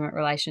employment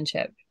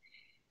relationship,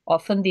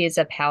 often there's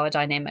a power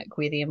dynamic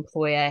where the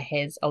employer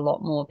has a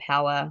lot more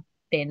power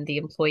than the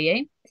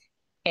employee.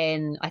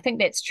 And I think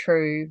that's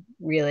true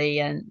really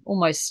in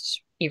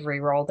almost every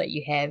role that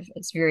you have.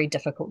 It's very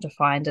difficult to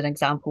find an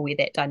example where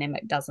that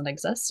dynamic doesn't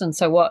exist. And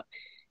so what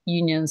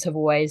unions have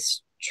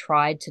always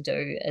tried to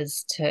do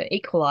is to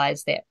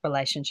equalize that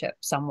relationship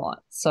somewhat.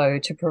 So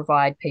to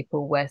provide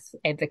people with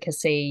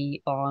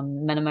advocacy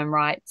on minimum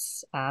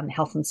rights,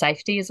 health and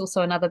safety is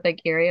also another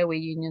big area where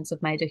unions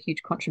have made a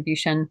huge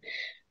contribution,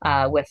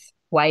 with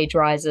wage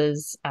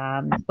rises,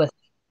 with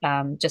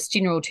just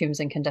general terms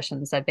and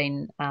conditions. They've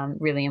been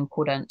really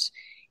important,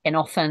 and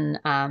often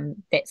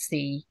that's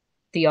the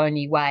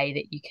only way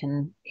that you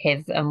can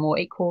have a more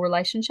equal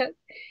relationship.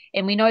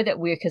 And we know that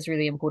work is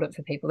really important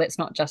for people. That's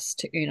not just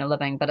to earn a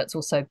living, but it's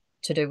also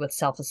to do with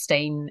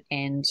self-esteem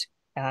and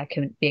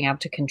being able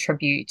to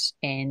contribute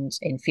and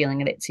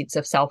feeling that sense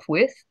of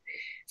self-worth.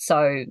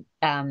 So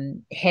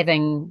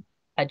having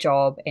a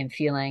job and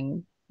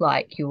feeling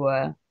like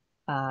you're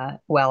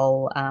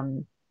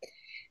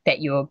that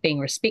you're being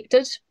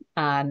respected,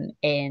 and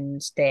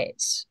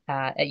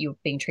that you're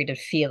being treated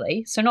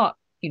fairly. So not,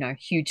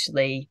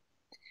 hugely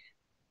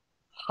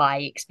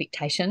high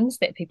expectations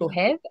that people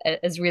have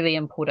is really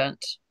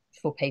important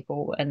for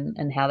people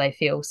and how they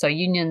feel. So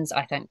unions,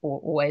 I think,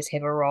 will always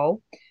have a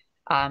role.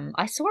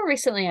 I saw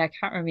recently, I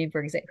can't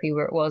remember exactly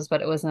where it was,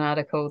 but it was an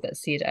article that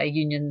said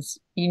unions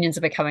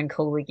are becoming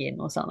cool again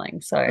or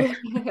something. So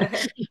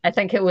I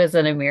think it was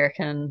an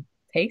American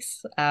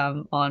piece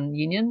on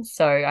unions.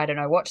 So I don't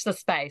know, watch the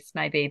space.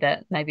 Maybe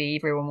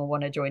everyone will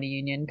want to join a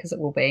union because it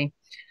will be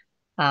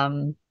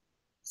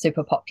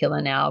super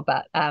popular now.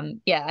 But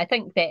I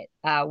think that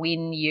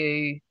when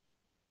you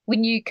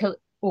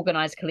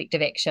organize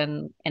collective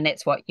action, and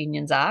that's what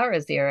unions are,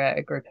 is they're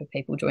a group of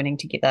people joining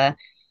together,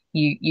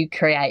 you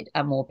create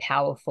a more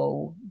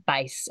powerful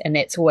base, and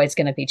that's always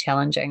going to be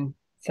challenging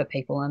for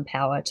people in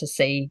power to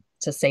see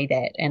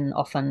that. And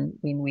often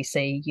when we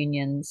see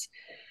unions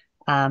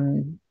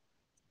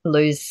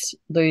lose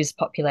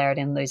popularity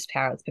and lose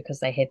power, it's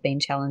because they have been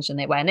challenged in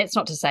that way. And that's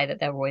not to say that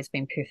they've always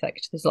been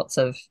perfect. There's lots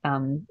of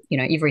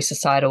every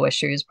societal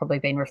issue has probably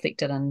been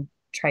reflected in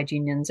trade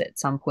unions at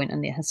some point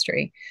in their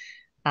history,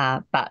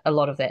 but a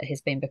lot of that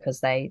has been because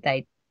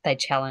they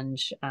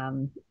challenge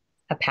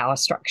a power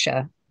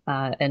structure,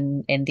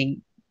 and the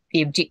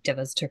objective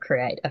is to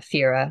create a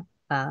fairer,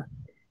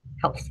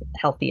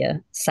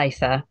 healthier,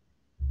 safer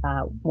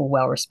more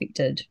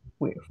well-respected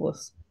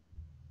workforce.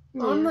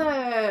 On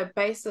the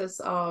basis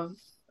of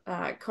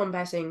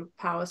combating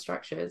power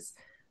structures,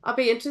 I'd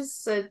be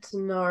interested to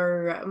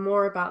know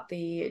more about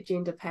the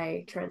gender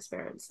pay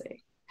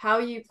transparency. How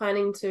are you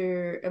planning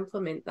to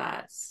implement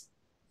that?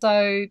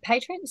 So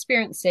pay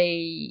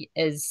transparency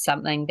is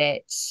something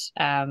that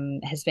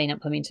has been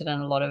implemented in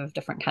a lot of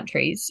different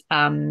countries.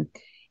 And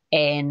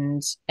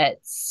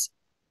it's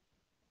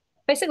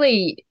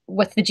basically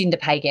with the gender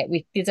pay gap,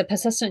 there's a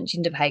persistent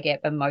gender pay gap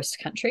in most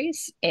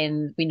countries.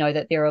 And we know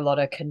that there are a lot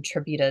of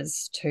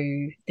contributors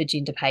to the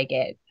gender pay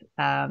gap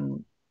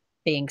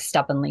being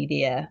stubbornly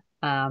there.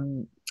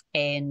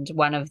 And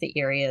one of the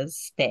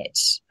areas that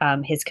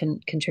has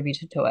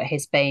contributed to it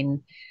has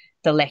been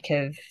the lack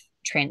of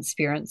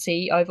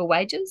transparency over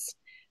wages.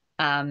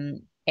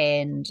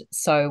 And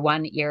so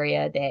one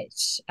area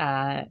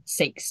that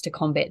seeks to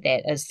combat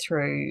that is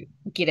through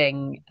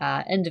getting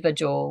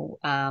individual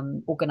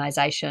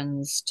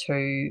organisations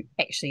to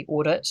actually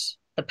audit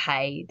the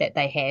pay that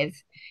they have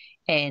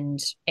and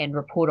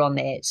report on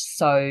that.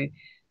 So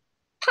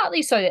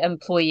partly so that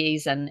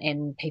employees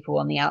and people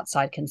on the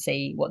outside can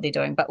see what they're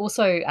doing, but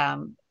also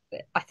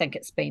I think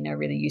it's been a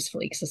really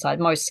useful exercise.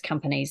 Most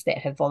companies that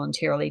have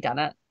voluntarily done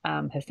it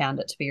have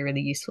found it to be a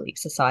really useful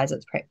exercise.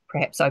 It's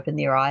perhaps opened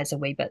their eyes a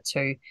wee bit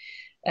to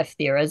if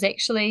there is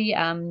actually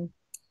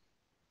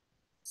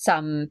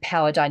some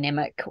power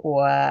dynamic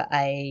or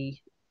a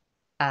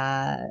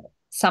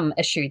some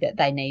issue that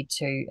they need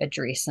to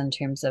address in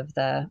terms of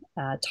the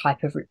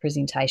type of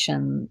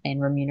representation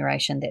and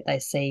remuneration that they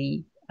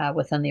see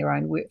within their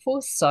own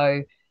workforce.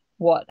 So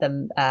what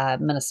the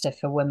Minister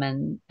for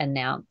Women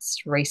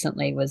announced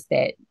recently was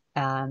that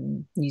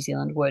New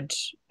Zealand would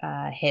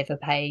have a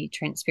pay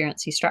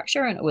transparency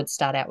structure, and it would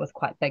start out with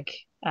quite big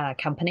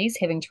companies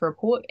having to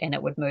report, and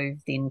it would move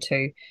then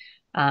to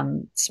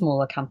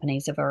smaller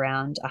companies of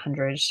around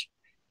 100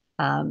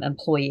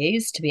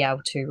 employees to be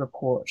able to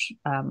report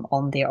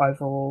on their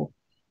overall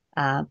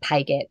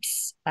pay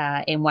gaps.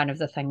 And one of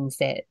the things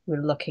that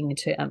we're looking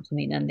to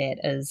implement in that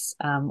is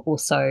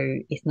also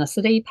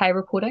ethnicity pay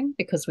reporting,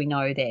 because we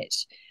know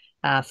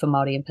that for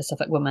Māori and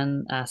Pacific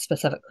women,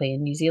 specifically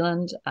in New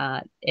Zealand,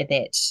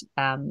 that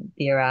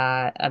there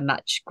are a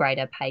much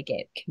greater pay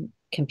gap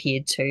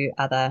compared to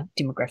other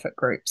demographic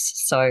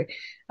groups. So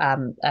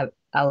a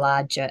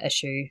larger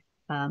issue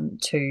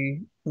to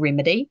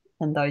remedy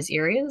in those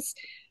areas.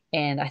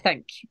 And I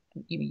think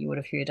you would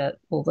have heard it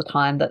all the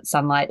time that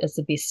sunlight is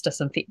the best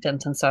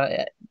disinfectant. And so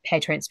pay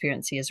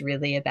transparency is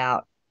really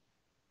about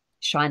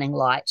shining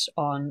light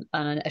on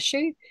an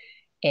issue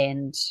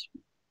and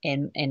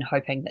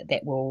hoping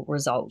that will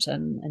result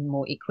in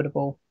more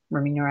equitable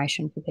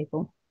remuneration for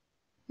people.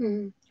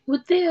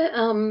 Would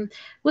there,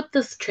 with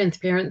this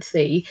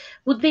transparency,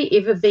 would there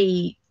ever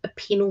be a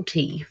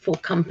penalty for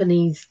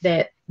companies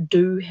that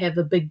do have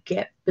a big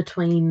gap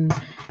between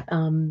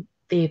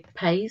their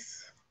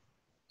pays?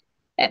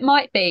 It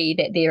might be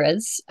that there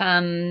is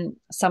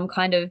some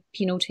kind of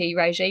penalty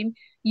regime.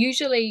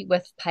 Usually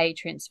with pay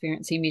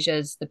transparency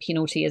measures, the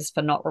penalty is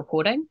for not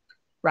reporting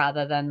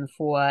rather than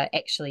for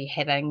actually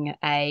having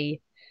a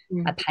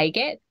pay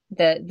gap.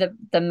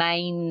 The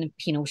main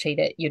penalty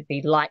that you'd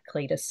be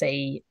likely to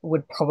see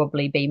would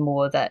probably be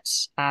more that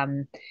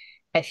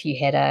if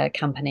you had a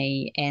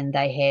company and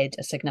they had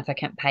a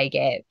significant pay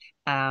gap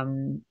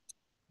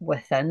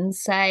within,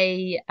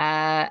 say,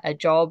 a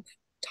job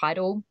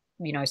title,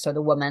 so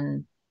the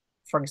women,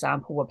 for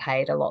example, were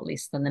paid a lot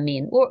less than the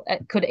men, or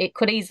it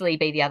could easily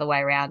be the other way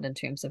around in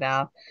terms of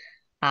our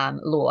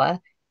law,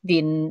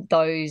 then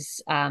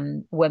those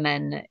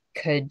women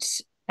could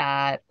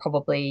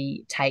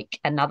probably take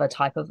another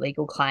type of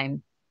legal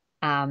claim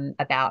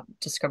about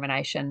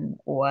discrimination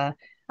or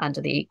under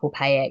the Equal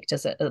Pay Act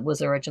as it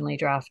was originally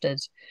drafted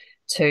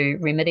to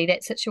remedy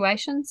that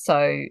situation.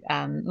 So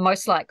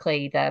most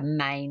likely the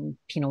main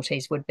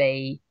penalties would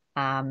be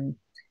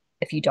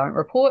if you don't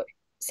report.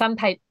 Some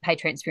pay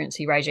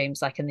transparency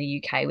regimes, like in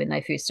the UK, when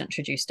they first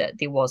introduced it,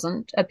 there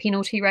wasn't a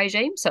penalty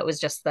regime. So it was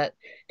just that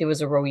there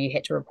was a rule you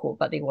had to report,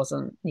 but there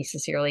wasn't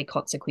necessarily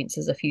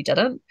consequences if you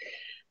didn't.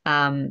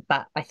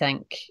 But I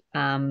think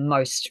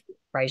most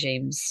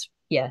regimes,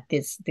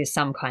 there's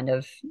some kind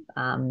of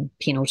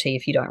penalty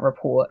if you don't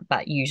report,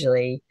 but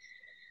usually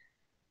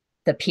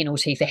the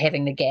penalty for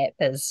having the gap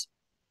is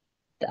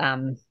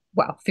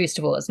well, first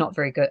of all, it's not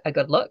a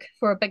good look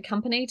for a big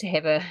company to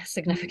have a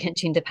significant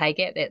gender pay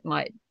gap. That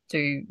might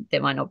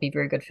not be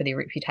very good for their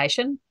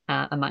reputation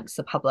amongst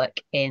the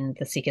public. And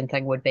the second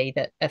thing would be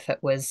that if it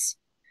was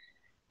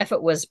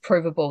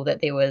provable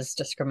that there was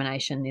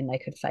discrimination, then they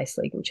could face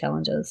legal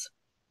challenges.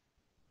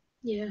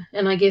 Yeah,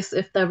 and I guess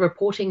if they're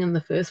reporting in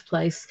the first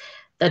place,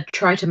 they'd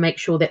try to make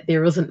sure that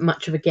there isn't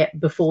much of a gap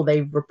before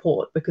they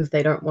report, because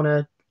they don't want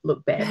to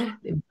look bad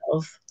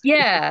themselves.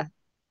 Yeah.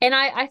 And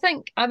I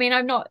think,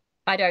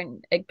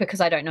 because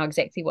I don't know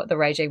exactly what the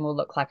regime will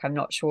look like, I'm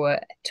not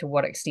sure to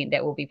what extent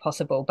that will be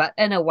possible. But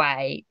in a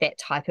way, that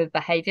type of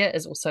behaviour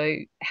is also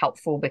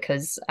helpful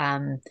because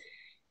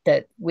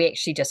that we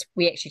actually just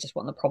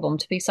want the problem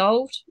to be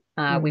solved.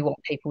 We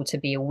want people to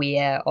be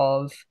aware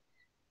of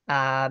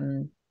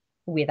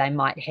where they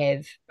might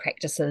have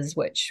practices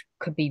which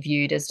could be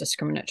viewed as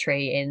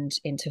discriminatory,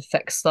 and to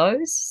fix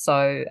those.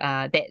 So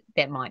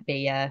that might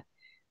be a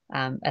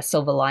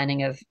silver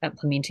lining of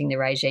implementing the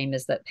regime,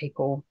 is that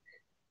people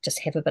just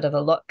have a bit of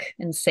a look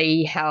and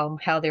see how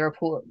their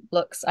report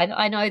looks.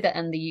 I know that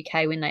in the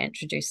UK, when they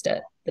introduced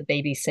it, the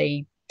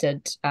BBC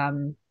did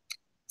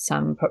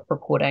some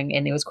reporting,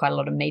 and there was quite a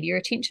lot of media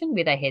attention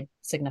where they had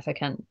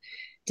significant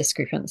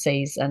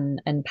discrepancies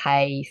in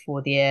pay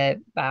for their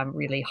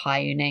really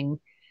high earning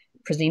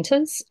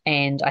presenters.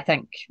 And I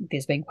think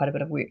there's been quite a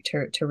bit of work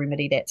to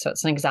remedy that. So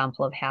it's an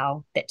example of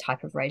how that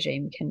type of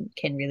regime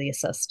can really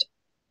assist.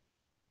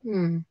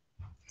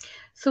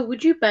 So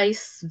would you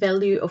base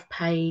value of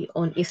pay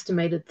on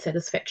estimated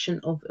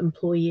satisfaction of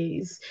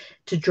employees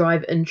to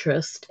drive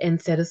interest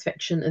and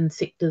satisfaction in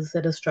sectors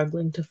that are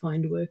struggling to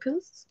find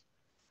workers?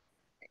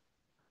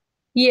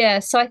 Yeah,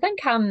 so I think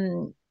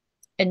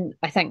and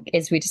I think,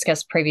 as we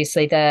discussed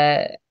previously,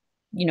 pay,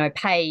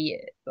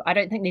 I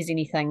don't think there's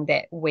anything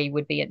that we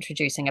would be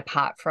introducing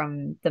apart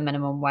from the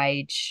minimum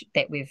wage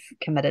that we've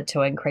committed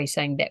to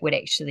increasing that would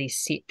actually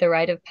set the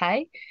rate of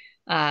pay.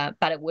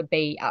 But it would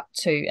be up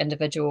to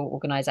individual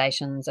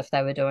organisations, if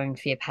they were doing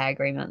fair pay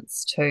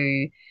agreements,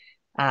 to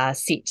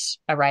set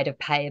a rate of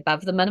pay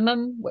above the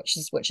minimum, which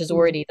is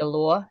already the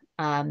law.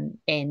 And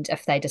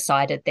if they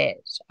decided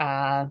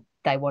that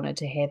they wanted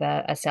to have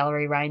a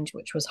salary range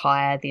which was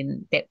higher,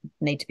 then that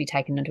need to be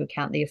taken into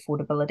account, the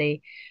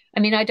affordability. I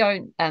mean, I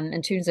don't,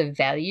 in terms of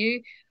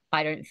value,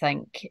 I don't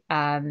think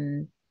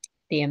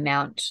the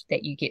amount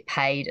that you get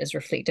paid is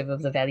reflective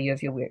of the value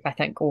of your work. I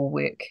think all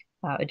work,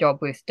 a job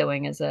worth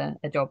doing, is a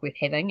job worth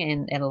having,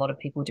 and a lot of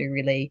people do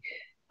really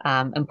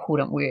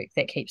important work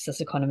that keeps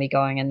this economy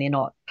going, and they're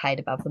not paid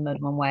above the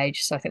minimum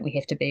wage. So I think we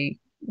have to be,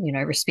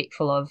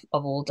 respectful of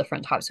all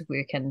different types of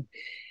work. And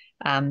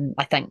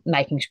I think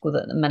making sure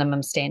that the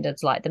minimum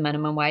standards, like the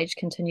minimum wage,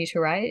 continue to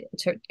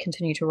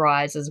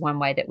rise is one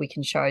way that we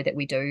can show that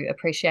we do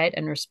appreciate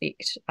and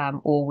respect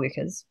all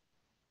workers.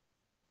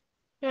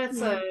 Yeah,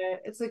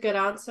 it's a good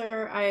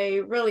answer.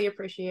 I really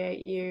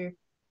appreciate you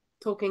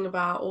talking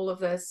about all of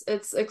this.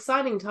 It's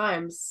exciting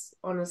times,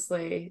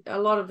 honestly. A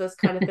lot of this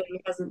kind of thing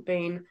hasn't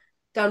been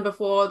done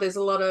before. There's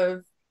a lot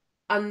of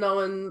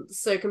unknown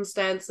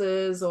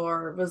circumstances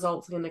or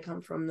results going to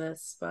come from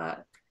this,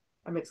 but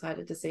I'm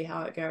excited to see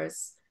how it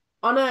goes.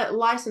 On a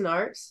lighter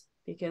note,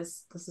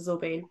 because this has all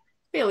been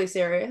fairly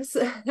serious,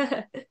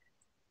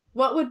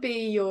 what would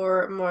be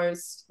your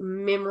most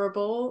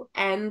memorable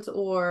and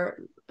or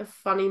a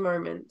funny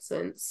moment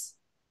since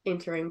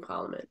entering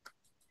Parliament?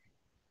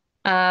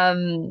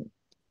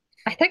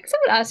 I think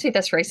someone asked me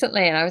this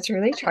recently, and I was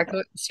really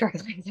struggling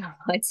to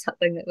find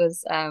something that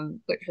was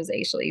which was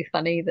actually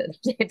funny that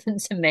happened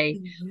to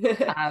me.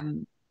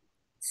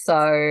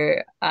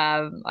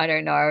 I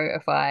don't know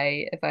if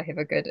I have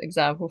a good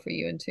example for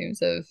you in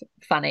terms of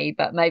funny,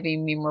 but maybe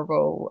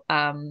memorable.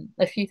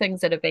 A few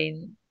things that have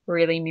been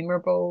really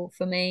memorable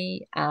for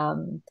me.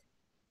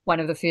 One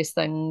of the first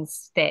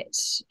things that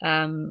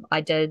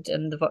I did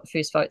in the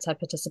first votes I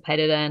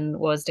participated in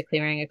was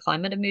declaring a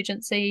climate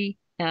emergency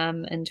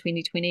in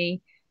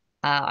 2020.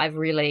 I've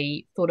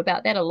really thought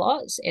about that a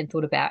lot, and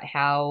thought about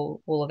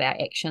how all of our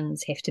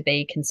actions have to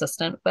be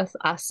consistent with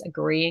us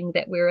agreeing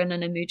that we're in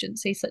an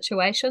emergency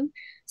situation.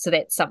 So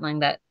that's something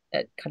that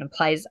it kind of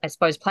plays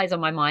on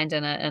my mind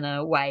in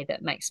a way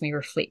that makes me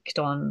reflect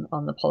on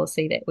the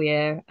policy that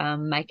we're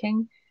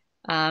making.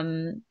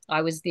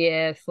 I was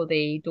there for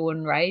the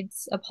Dawn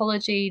Raids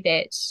apology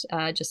that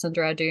Jacinda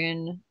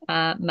Ardern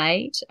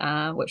made,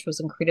 which was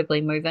incredibly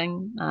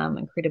moving,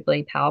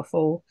 incredibly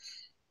powerful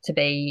to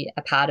be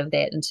a part of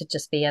that, and to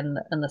just be in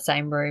the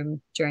same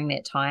room during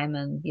that time.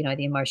 And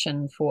the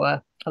emotion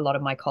for a lot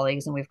of my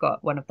colleagues, and we've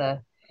got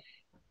the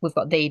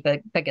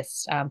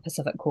biggest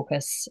Pacific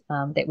Caucus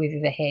that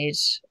we've ever had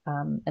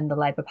in the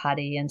Labour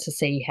Party, and to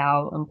see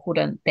how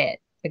important that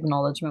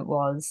acknowledgement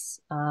was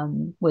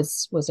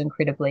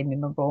incredibly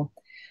memorable.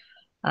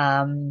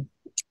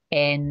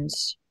 And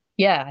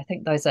yeah, I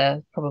think those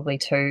are probably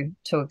two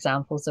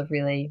examples of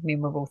really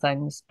memorable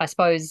things. I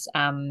suppose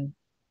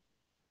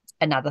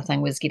another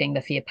thing was getting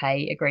the fair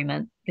pay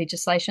agreement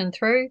legislation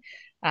through.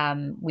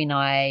 When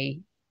I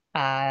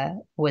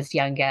was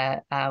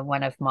younger,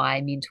 one of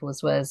my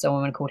mentors was a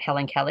woman called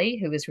Helen Kelly,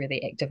 who was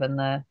really active in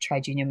the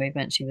trade union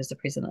movement. She was the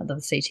president of the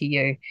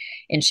CTU,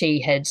 and she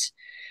had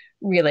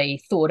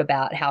really thought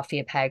about how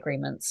fair pay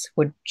agreements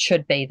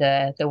should be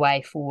the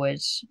way forward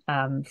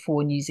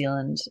for New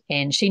Zealand.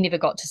 And she never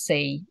got to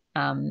see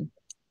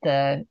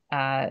this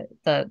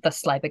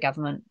Labour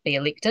government be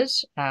elected,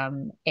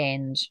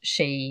 and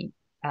she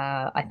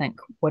I think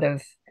would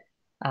have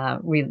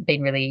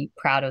been really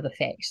proud of the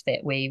fact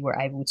that we were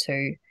able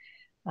to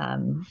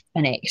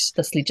enact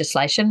this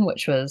legislation,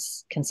 which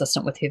was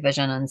consistent with her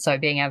vision. And so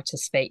being able to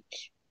speak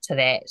to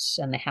that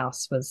in the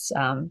House was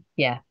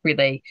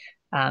really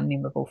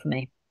memorable for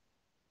me.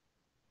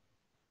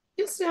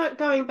 Just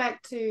going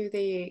back to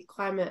the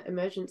climate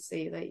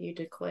emergency that you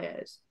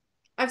declared,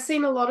 I've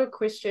seen a lot of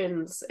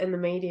questions in the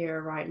media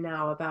right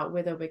now about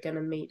whether we're going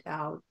to meet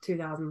our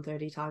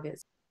 2030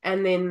 targets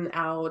and then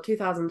our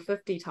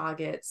 2050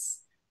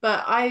 targets.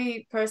 But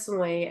I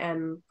personally,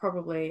 and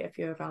probably a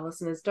few of our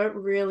listeners, don't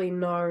really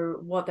know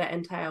what that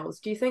entails.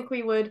 Do you think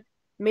we would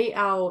meet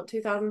our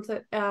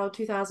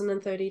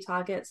 2030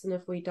 targets? And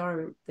if we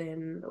don't,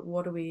 then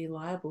what are we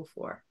liable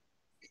for?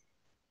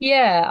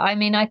 Yeah, I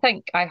mean, I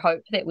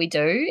hope that we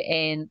do.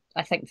 And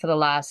I think for the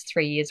last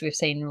 3 years, we've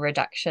seen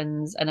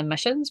reductions in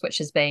emissions,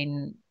 which is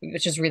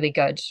really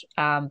good.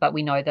 But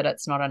we know that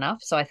it's not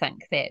enough. So I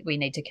think that we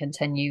need to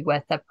continue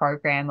with a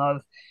program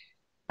of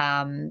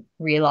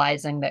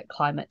realizing that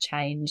climate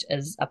change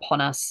is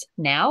upon us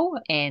now.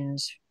 And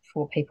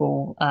for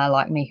people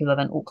like me who live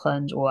in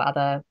Auckland or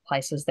other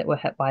places that were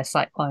hit by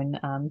Cyclone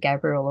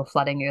Gabrielle or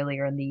flooding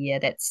earlier in the year,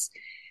 that's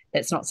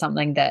not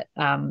something that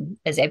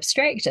is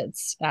abstract.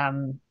 It's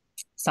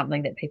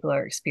something that people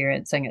are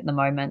experiencing at the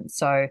moment.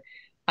 So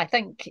I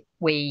think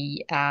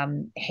we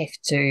have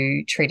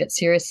to treat it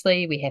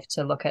seriously. We have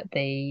to look at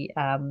the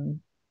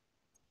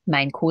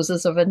main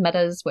causes of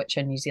emitters, which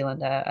in New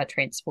Zealand are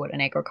transport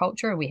and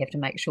agriculture. And we have to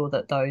make sure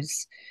that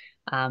those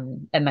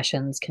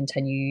emissions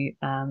continue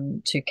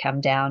to come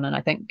down. And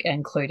I think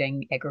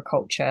including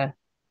agriculture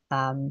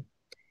and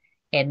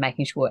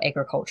making sure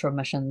agriculture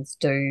emissions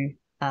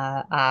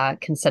are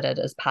considered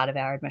as part of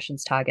our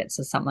emissions targets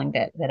is something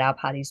that our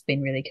party's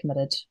been really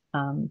committed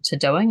to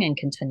doing and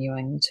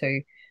continuing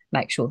to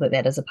make sure that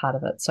that is a part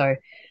of it. So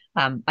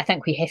I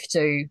think we have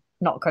to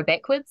not go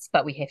backwards,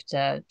 but we have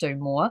to do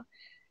more.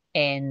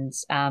 And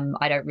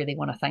I don't really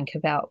want to think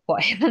about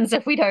what happens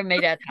if we don't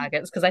meet our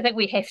targets, because I think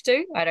we have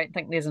to. I don't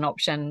think there's an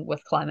option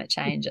with climate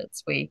change.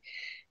 It's we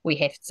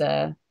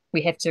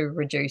have to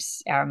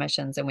reduce our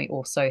emissions, and we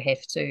also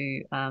have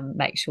to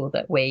make sure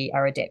that we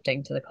are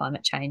adapting to the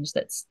climate change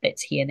that's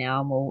here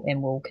now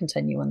and will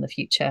continue in the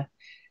future.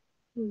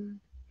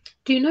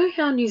 Do you know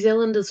how New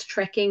Zealand is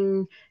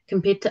tracking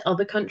compared to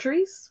other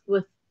countries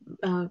with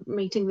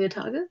meeting their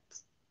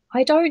targets?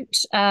 I don't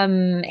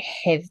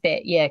have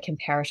that,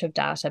 comparative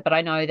data, but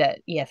I know that,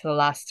 for the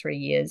last 3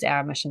 years, our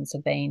emissions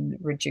have been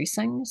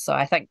reducing. So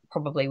I think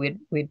probably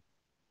we'd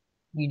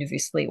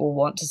universally all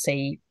want to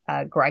see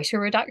a greater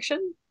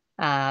reduction.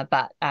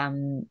 But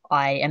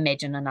I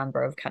imagine a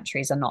number of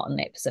countries are not in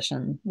that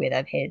position where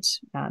they've had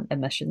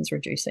emissions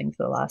reducing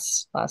for the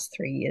last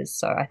 3 years.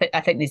 So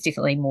I think there's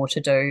definitely more to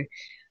do,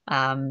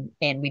 and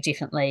we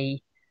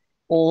definitely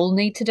all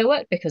need to do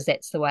it, because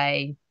that's the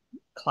way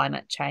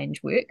climate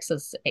change works.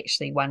 Is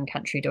actually one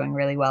country doing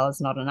really well is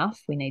not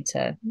enough. We need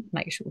to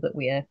make sure that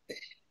we're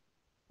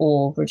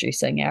all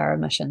reducing our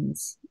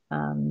emissions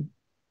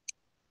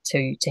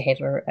to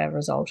have a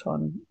result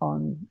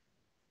on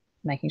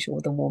making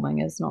sure the warming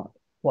is not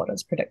what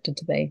it's predicted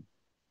to be.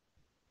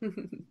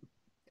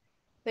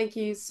 Thank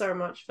you so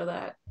much for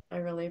that. I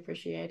really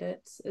appreciate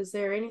it. Is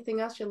there anything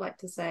else you'd like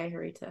to say,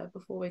 Harita,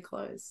 before we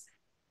close?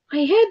 I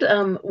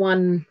had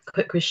one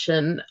quick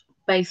question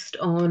based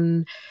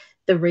on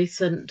the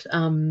recent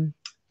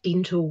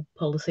dental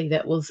policy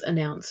that was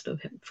announced of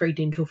free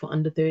dental for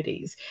under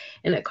 30s.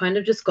 And it kind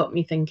of just got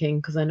me thinking,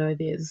 because I know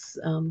there's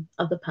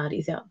other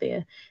parties out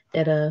there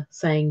that are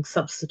saying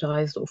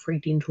subsidised or free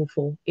dental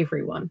for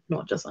everyone,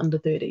 not just under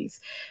 30s,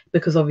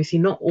 because obviously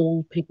not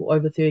all people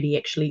over 30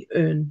 actually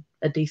earn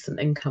a decent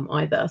income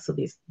either. So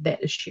there's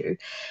that issue.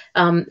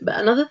 But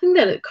another thing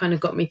that it kind of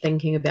got me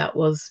thinking about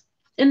was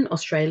in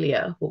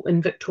Australia, or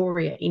in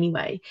Victoria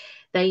anyway,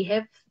 they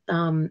have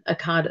a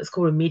card. It's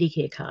called a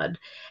Medicare card.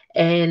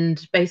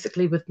 And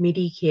basically with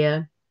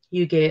Medicare,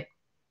 you get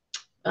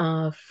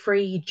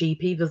free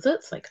GP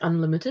visits, like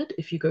unlimited,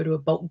 if you go to a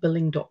bulk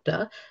billing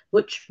doctor,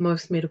 which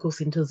most medical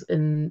centres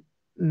in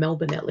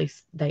Melbourne, at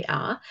least, they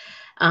are.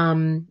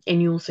 And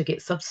you also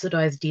get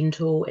subsidised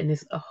dental, and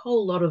there's a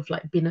whole lot of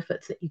like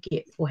benefits that you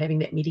get for having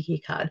that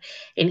Medicare card.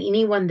 And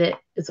anyone that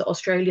is an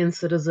Australian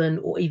citizen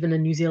or even a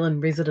New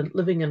Zealand resident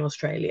living in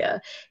Australia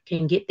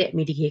can get that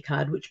Medicare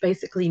card, which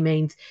basically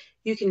means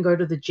you can go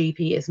to the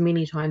GP as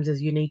many times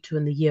as you need to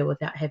in the year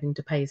without having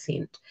to pay a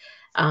cent.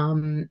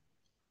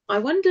 I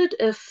wondered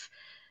if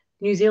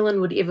New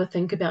Zealand would ever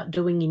think about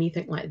doing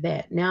anything like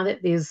that now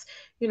that there's,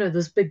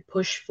 this big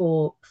push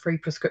for free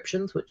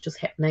prescriptions, which is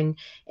happening,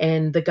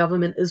 and the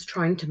government is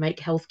trying to make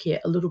healthcare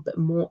a little bit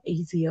more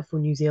easier for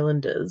New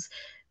Zealanders.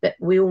 But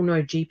we all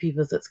know GP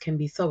visits can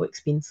be so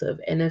expensive.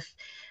 And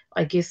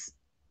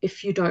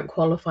if you don't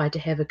qualify to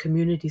have a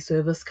community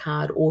service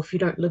card, or if you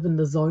don't live in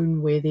the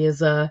zone where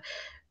there's a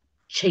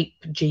cheap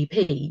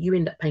GP, you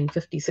end up paying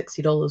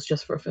 $50-$60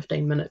 just for a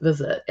 15-minute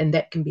visit, and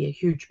that can be a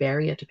huge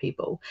barrier to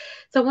people.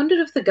 So I wondered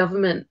if the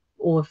government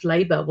or if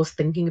Labor was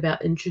thinking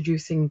about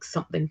introducing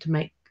something to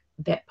make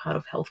that part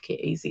of healthcare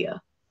easier.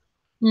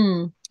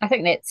 I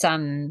think that's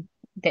an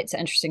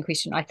interesting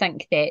question. I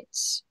think that,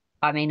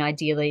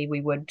 ideally we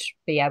would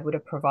be able to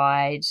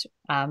provide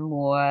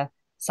more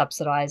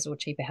subsidised or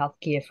cheaper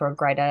healthcare for a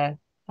greater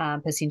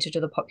percentage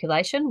of the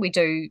population. We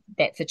do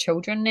that for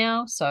children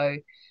now, so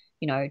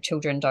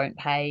children don't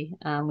pay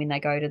when they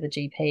go to the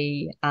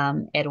GP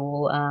at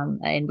all,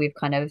 and we've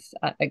kind of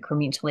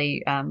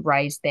incrementally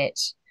raised that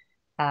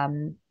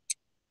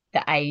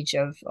the age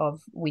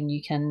of when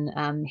you can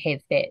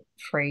have that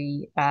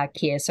free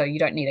care. So you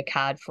don't need a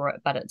card for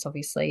it, but it's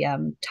obviously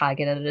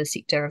targeted at a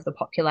sector of the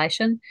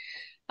population.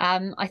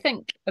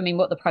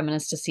 What the Prime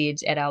Minister said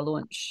at our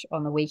launch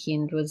on the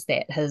weekend was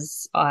that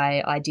his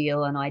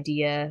ideal and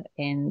idea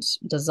and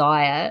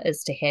desire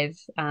is to have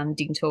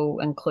dental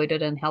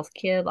included in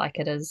healthcare like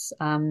it is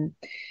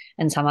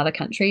in some other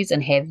countries,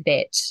 and have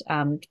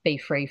that be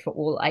free for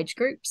all age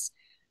groups.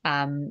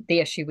 The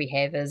issue we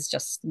have is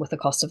just with the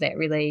cost of that,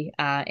 really,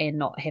 and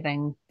not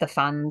having the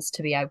funds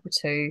to be able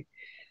to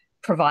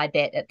provide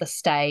that at this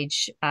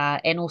stage,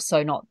 and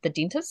also not the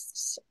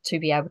dentists to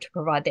be able to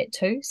provide that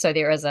too. So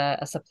there is a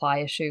supply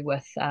issue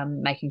with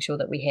making sure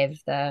that we have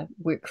the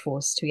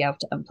workforce to be able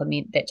to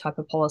implement that type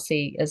of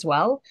policy as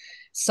well.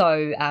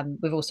 So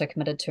we've also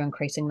committed to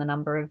increasing the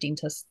number of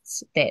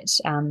dentists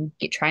that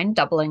get trained,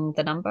 doubling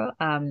the number,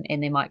 and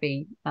there might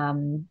be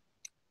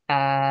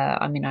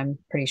I'm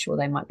pretty sure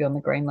they might be on the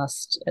green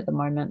list at the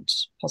moment,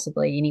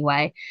 possibly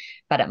anyway,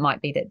 but it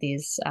might be that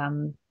there's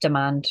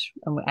demand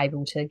and we're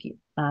able to get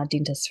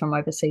dentists from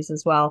overseas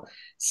as well.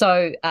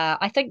 So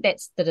I think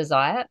that's the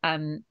desire.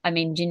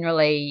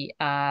 Generally,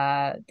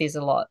 there's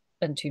a lot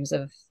in terms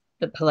of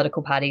the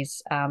political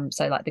parties,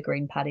 so like the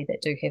Green Party,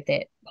 that do have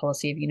that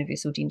policy of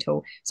universal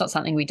dental. It's not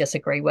something we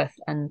disagree with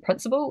in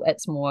principle.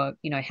 It's more,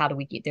 how do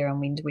we get there and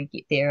when do we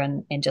get there?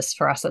 And just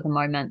for us at the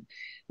moment,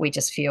 we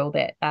just feel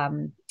that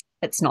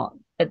it's not,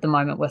 at the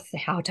moment, with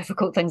how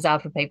difficult things are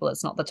for people,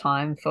 it's not the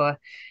time for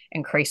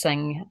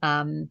increasing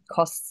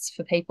costs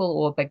for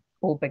people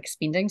or big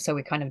spending. So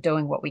we're kind of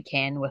doing what we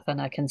can within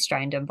a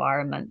constrained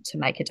environment to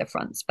make a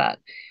difference. But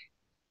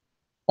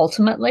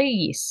ultimately,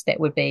 yes, that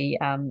would be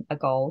a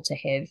goal, to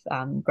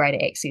have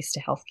greater access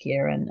to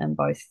healthcare and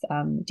both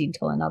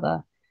dental and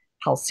other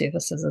health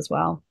services as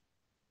well.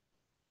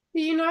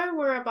 Do you know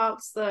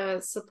whereabouts the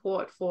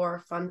support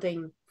for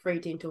funding free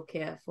dental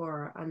care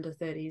for under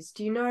 30s?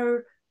 Do you know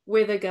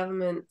where the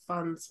government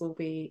funds will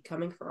be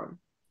coming from?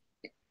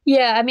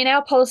 Yeah,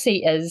 our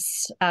policy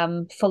is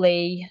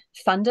fully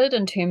funded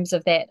in terms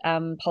of that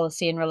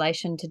policy in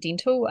relation to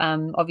dental.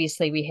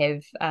 Obviously, we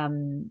have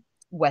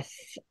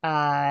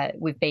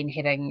we've been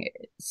having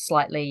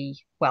slightly,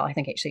 well, I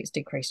think actually it's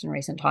decreased in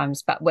recent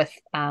times, but with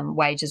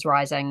wages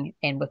rising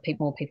and with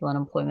more people in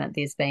employment,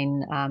 there's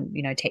been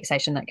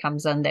taxation that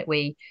comes in that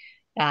we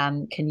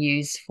can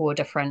use for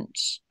different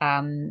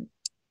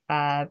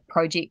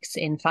projects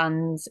and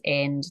funds,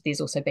 and there's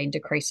also been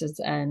decreases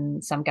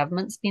in some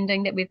government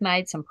spending that we've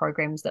made, some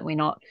programs that we're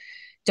not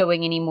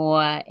doing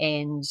anymore,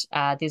 and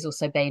there's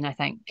also been, I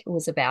think it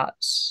was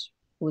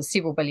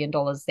several $billion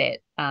that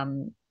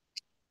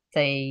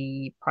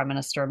the Prime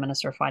Minister and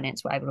Minister of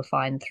Finance were able to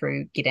find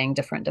through getting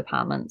different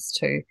departments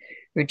to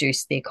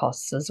reduce their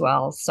costs as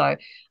well. So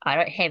I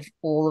don't have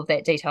all of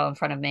that detail in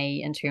front of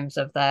me in terms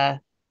of the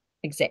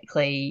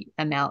exactly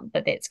amount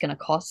that's going to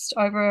cost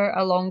over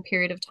a long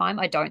period of time.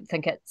 I don't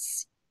think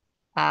it's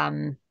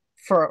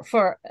for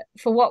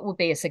what would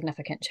be a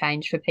significant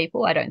change for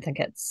people. I don't think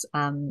it's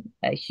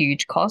a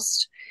huge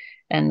cost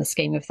in the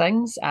scheme of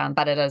things,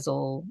 but it is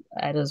all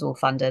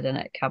funded, and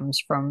it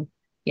comes from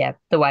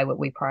the way that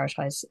we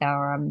prioritize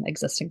our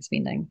existing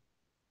spending.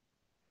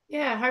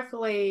 Yeah,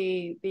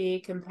 hopefully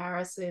the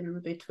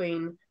comparison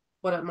between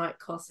what it might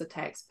cost the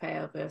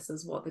taxpayer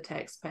versus what the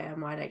taxpayer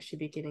might actually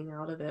be getting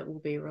out of it will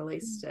be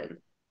released, and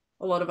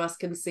a lot of us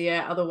can see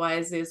it.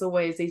 Otherwise, there's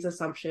always these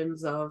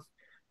assumptions of,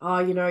 oh,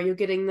 you're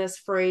getting this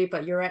free,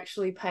 but you're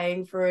actually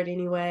paying for it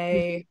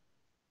anyway.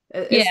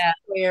 It's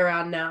way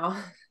around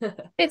now.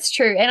 It's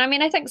true. And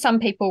I think some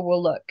people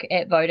will look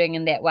at voting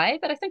in that way,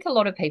 but I think a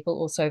lot of people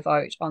also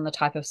vote on the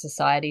type of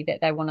society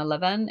that they want to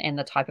live in and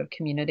the type of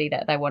community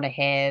that they want to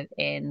have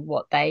and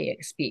what they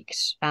expect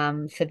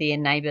for their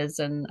neighbours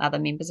and other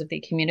members of their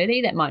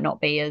community that might not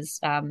be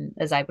as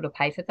able to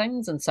pay for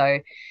things. And so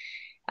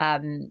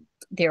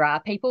there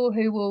are people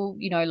who will,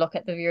 look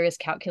at the various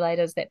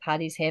calculators that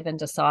parties have and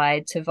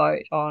decide to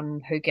vote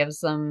on who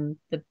gives them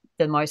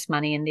the most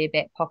money in their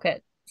back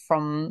pocket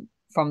from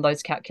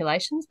those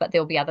calculations. But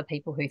there'll be other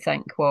people who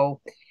think,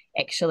 well,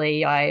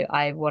 actually,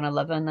 I want to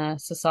live in a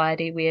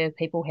society where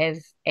people have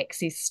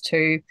access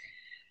to,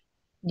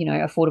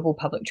 affordable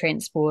public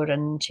transport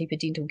and cheaper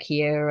dental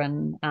care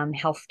and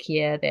health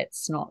care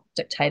that's not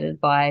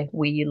dictated by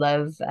where you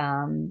live,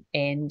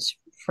 and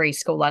free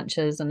school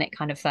lunches and that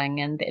kind of thing.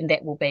 And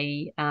that will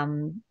be,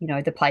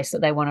 the place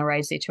that they want to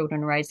raise their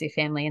children, raise their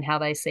family, and how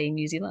they see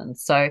New Zealand.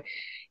 So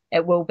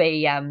it will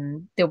be,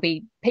 there'll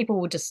be people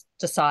will just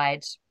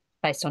decide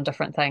based on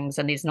different things,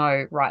 and there's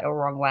no right or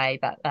wrong way.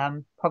 But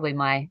probably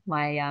my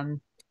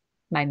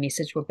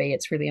message would be,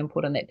 it's really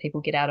important that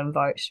people get out and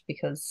vote,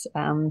 because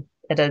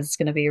it is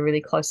going to be a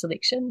really close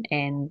election,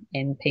 and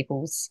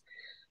people's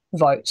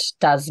vote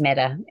does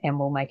matter and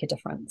will make a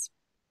difference.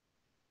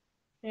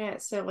 Yeah,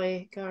 it's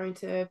certainly going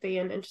to be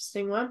an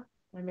interesting one.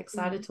 I'm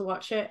excited to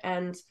watch it,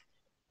 and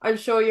I'm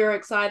sure you're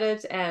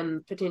excited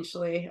and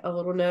potentially a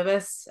little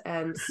nervous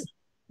and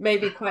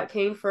maybe quite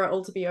keen for it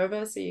all to be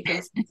over so you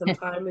can spend some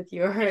time with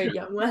your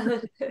young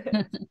one.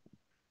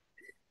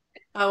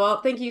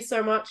 Well, thank you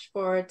so much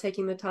for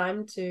taking the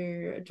time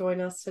to join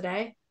us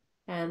today.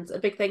 And a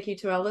big thank you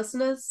to our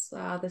listeners.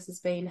 This has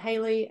been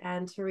Hayley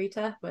and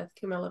Harita with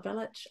Camilla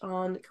Belich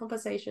on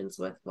Conversations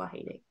with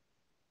Wāhine.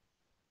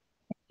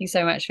 Thank you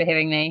so much for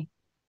having me.